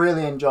whole, I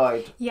really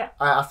enjoyed. Yeah.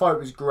 I thought it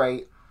was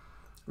great.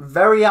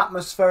 Very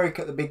atmospheric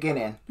at the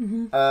beginning.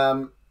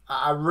 Mm-hmm.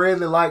 I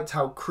really liked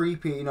how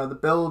creepy, you know, the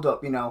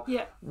build-up, you know.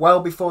 Yeah. Well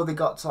before they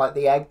got to, like,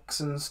 the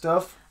eggs and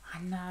stuff. I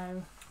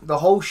know. The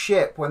whole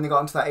ship, when they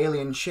got into that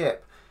alien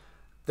ship,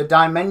 the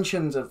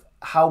dimensions of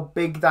how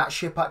big that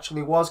ship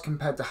actually was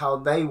compared to how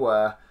they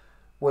were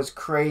was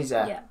crazy.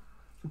 Yeah.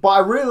 But I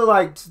really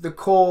liked the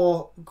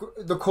core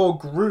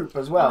group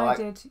as well,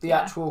 like the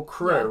actual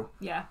crew.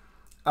 Yeah.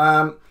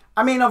 I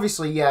mean,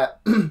 obviously, yeah,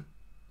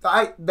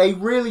 they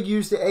really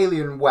used the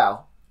alien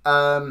well.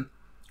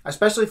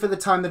 especially for the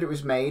time that it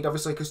was made,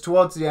 obviously, because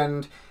towards the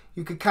end,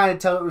 you could kind of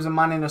tell it was a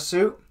man in a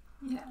suit.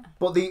 Yeah.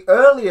 But the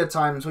earlier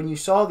times when you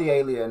saw the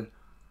alien,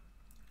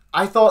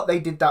 I thought they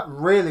did that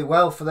really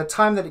well for the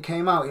time that it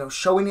came out, you know,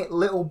 showing it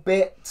little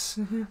bits.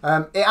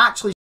 It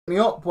actually shut me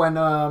up when,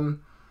 do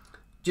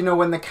you know,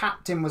 when the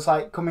captain was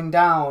like coming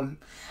down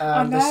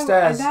the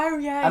stairs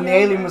and the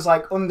alien was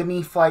like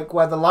underneath like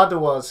where the ladder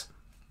was.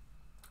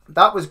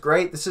 That was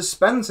great. The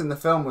suspense in the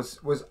film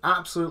was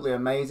absolutely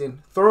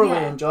amazing.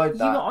 Thoroughly enjoyed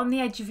that. You were on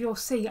the edge of your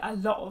seat a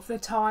lot of the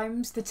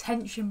times. The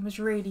tension was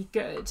really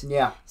good.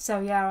 Yeah. So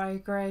yeah, I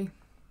agree.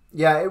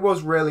 Yeah, it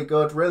was really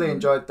good. Really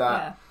enjoyed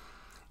that. Yeah.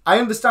 I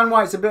understand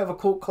why it's a bit of a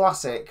cult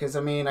classic, because,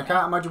 I mean, I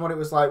can't imagine what it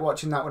was like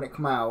watching that when it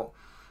came out.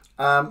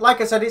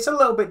 Like I said, it's a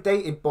little bit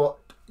dated, but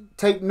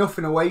take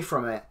nothing away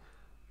from it.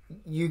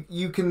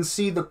 You can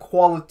see the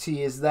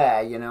quality is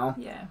there, you know?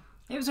 Yeah.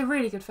 It was a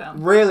really good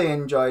film. Really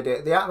enjoyed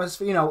it. The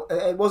atmosphere, you know,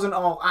 it wasn't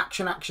all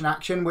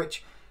action,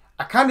 which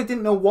I kind of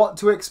didn't know what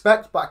to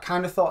expect, but I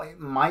kind of thought it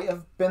might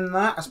have been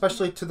that,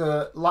 especially to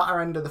the latter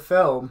end of the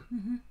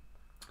film.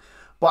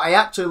 But I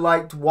actually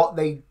liked what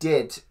they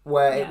did,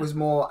 where it was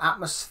more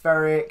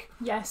atmospheric.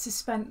 Yeah,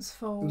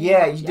 suspenseful.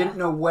 Yeah, you didn't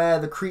know where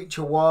the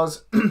creature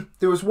was.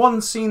 There was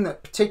one scene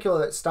that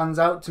stands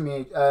out to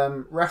me,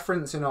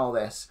 referencing all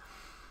this,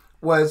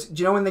 was,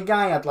 do you know when the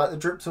guy had like the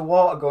drips of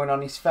water going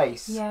on his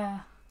face? Yeah.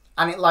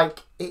 And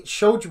it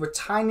showed you a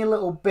tiny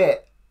little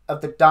bit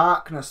of the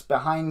darkness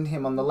behind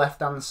him on the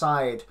left-hand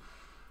side.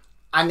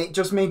 And it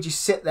just made you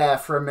sit there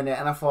for a minute,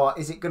 and I thought,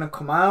 is it going to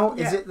come out?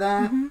 Is it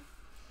there?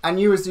 And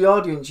you as the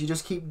audience, you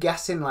just keep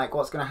guessing like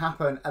what's going to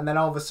happen, and then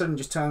all of a sudden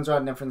just turns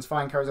around and everything's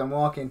fine, carries on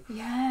walking.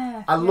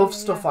 Yeah. I love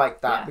stuff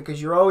like that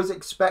because you're always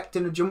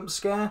expecting a jump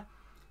scare.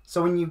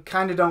 So when you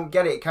kind of don't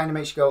get it, it kind of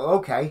makes you go,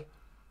 okay,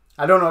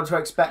 I don't know what to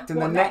expect in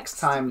the next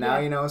time now,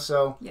 you know,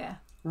 so... Yeah.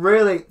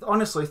 Really,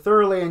 honestly,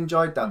 thoroughly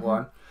enjoyed that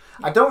one.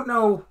 I don't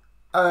know,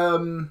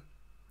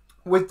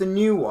 with the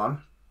new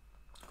one,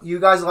 you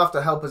guys will have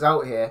to help us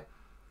out here.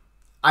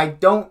 I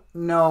don't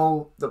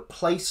know the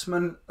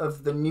placement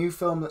of the new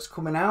film that's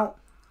coming out.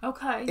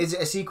 Okay. Is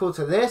it a sequel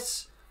to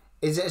this?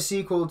 Is it a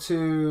sequel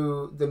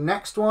to the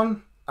next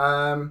one?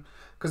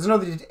 Because I know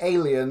they did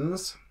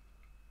Aliens.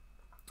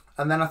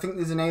 And then I think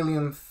there's an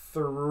Alien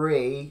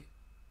 3.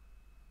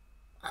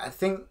 I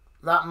think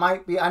that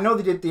might be... I know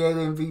they did the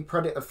Alien v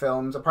Predator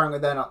films. Apparently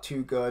they're not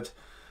too good.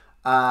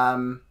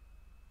 But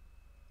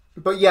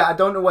yeah, I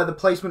don't know where the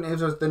placement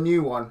is of the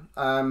new one.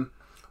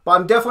 But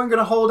I'm definitely going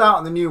to hold out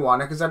on the new one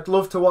because I'd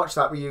love to watch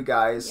that with you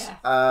guys.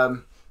 Yeah.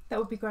 That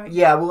would be great.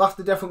 Yeah, we'll have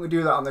to definitely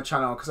do that on the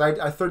channel because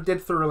I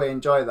did thoroughly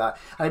enjoy that.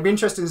 And it'd be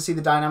interesting to see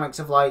the dynamics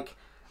of like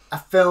a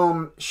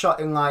film shot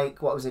in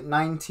like, what was it,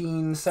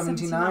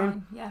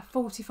 1979? Yeah,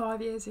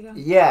 45 years ago.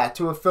 Yeah,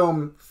 to a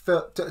film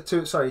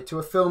to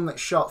a film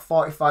that's shot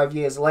 45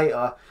 years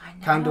later.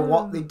 Kind of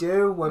what they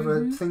do,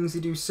 whether things they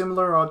do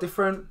similar or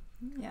different.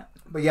 Yeah.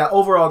 But yeah,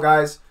 overall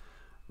guys,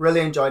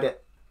 really enjoyed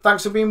it.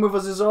 Thanks for being with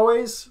us as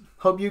always.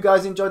 Hope you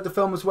guys enjoyed the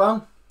film as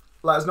well.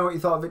 Let us know what you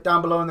thought of it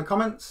down below in the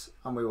comments,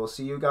 and we will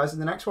see you guys in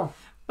the next one.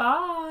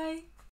 Bye.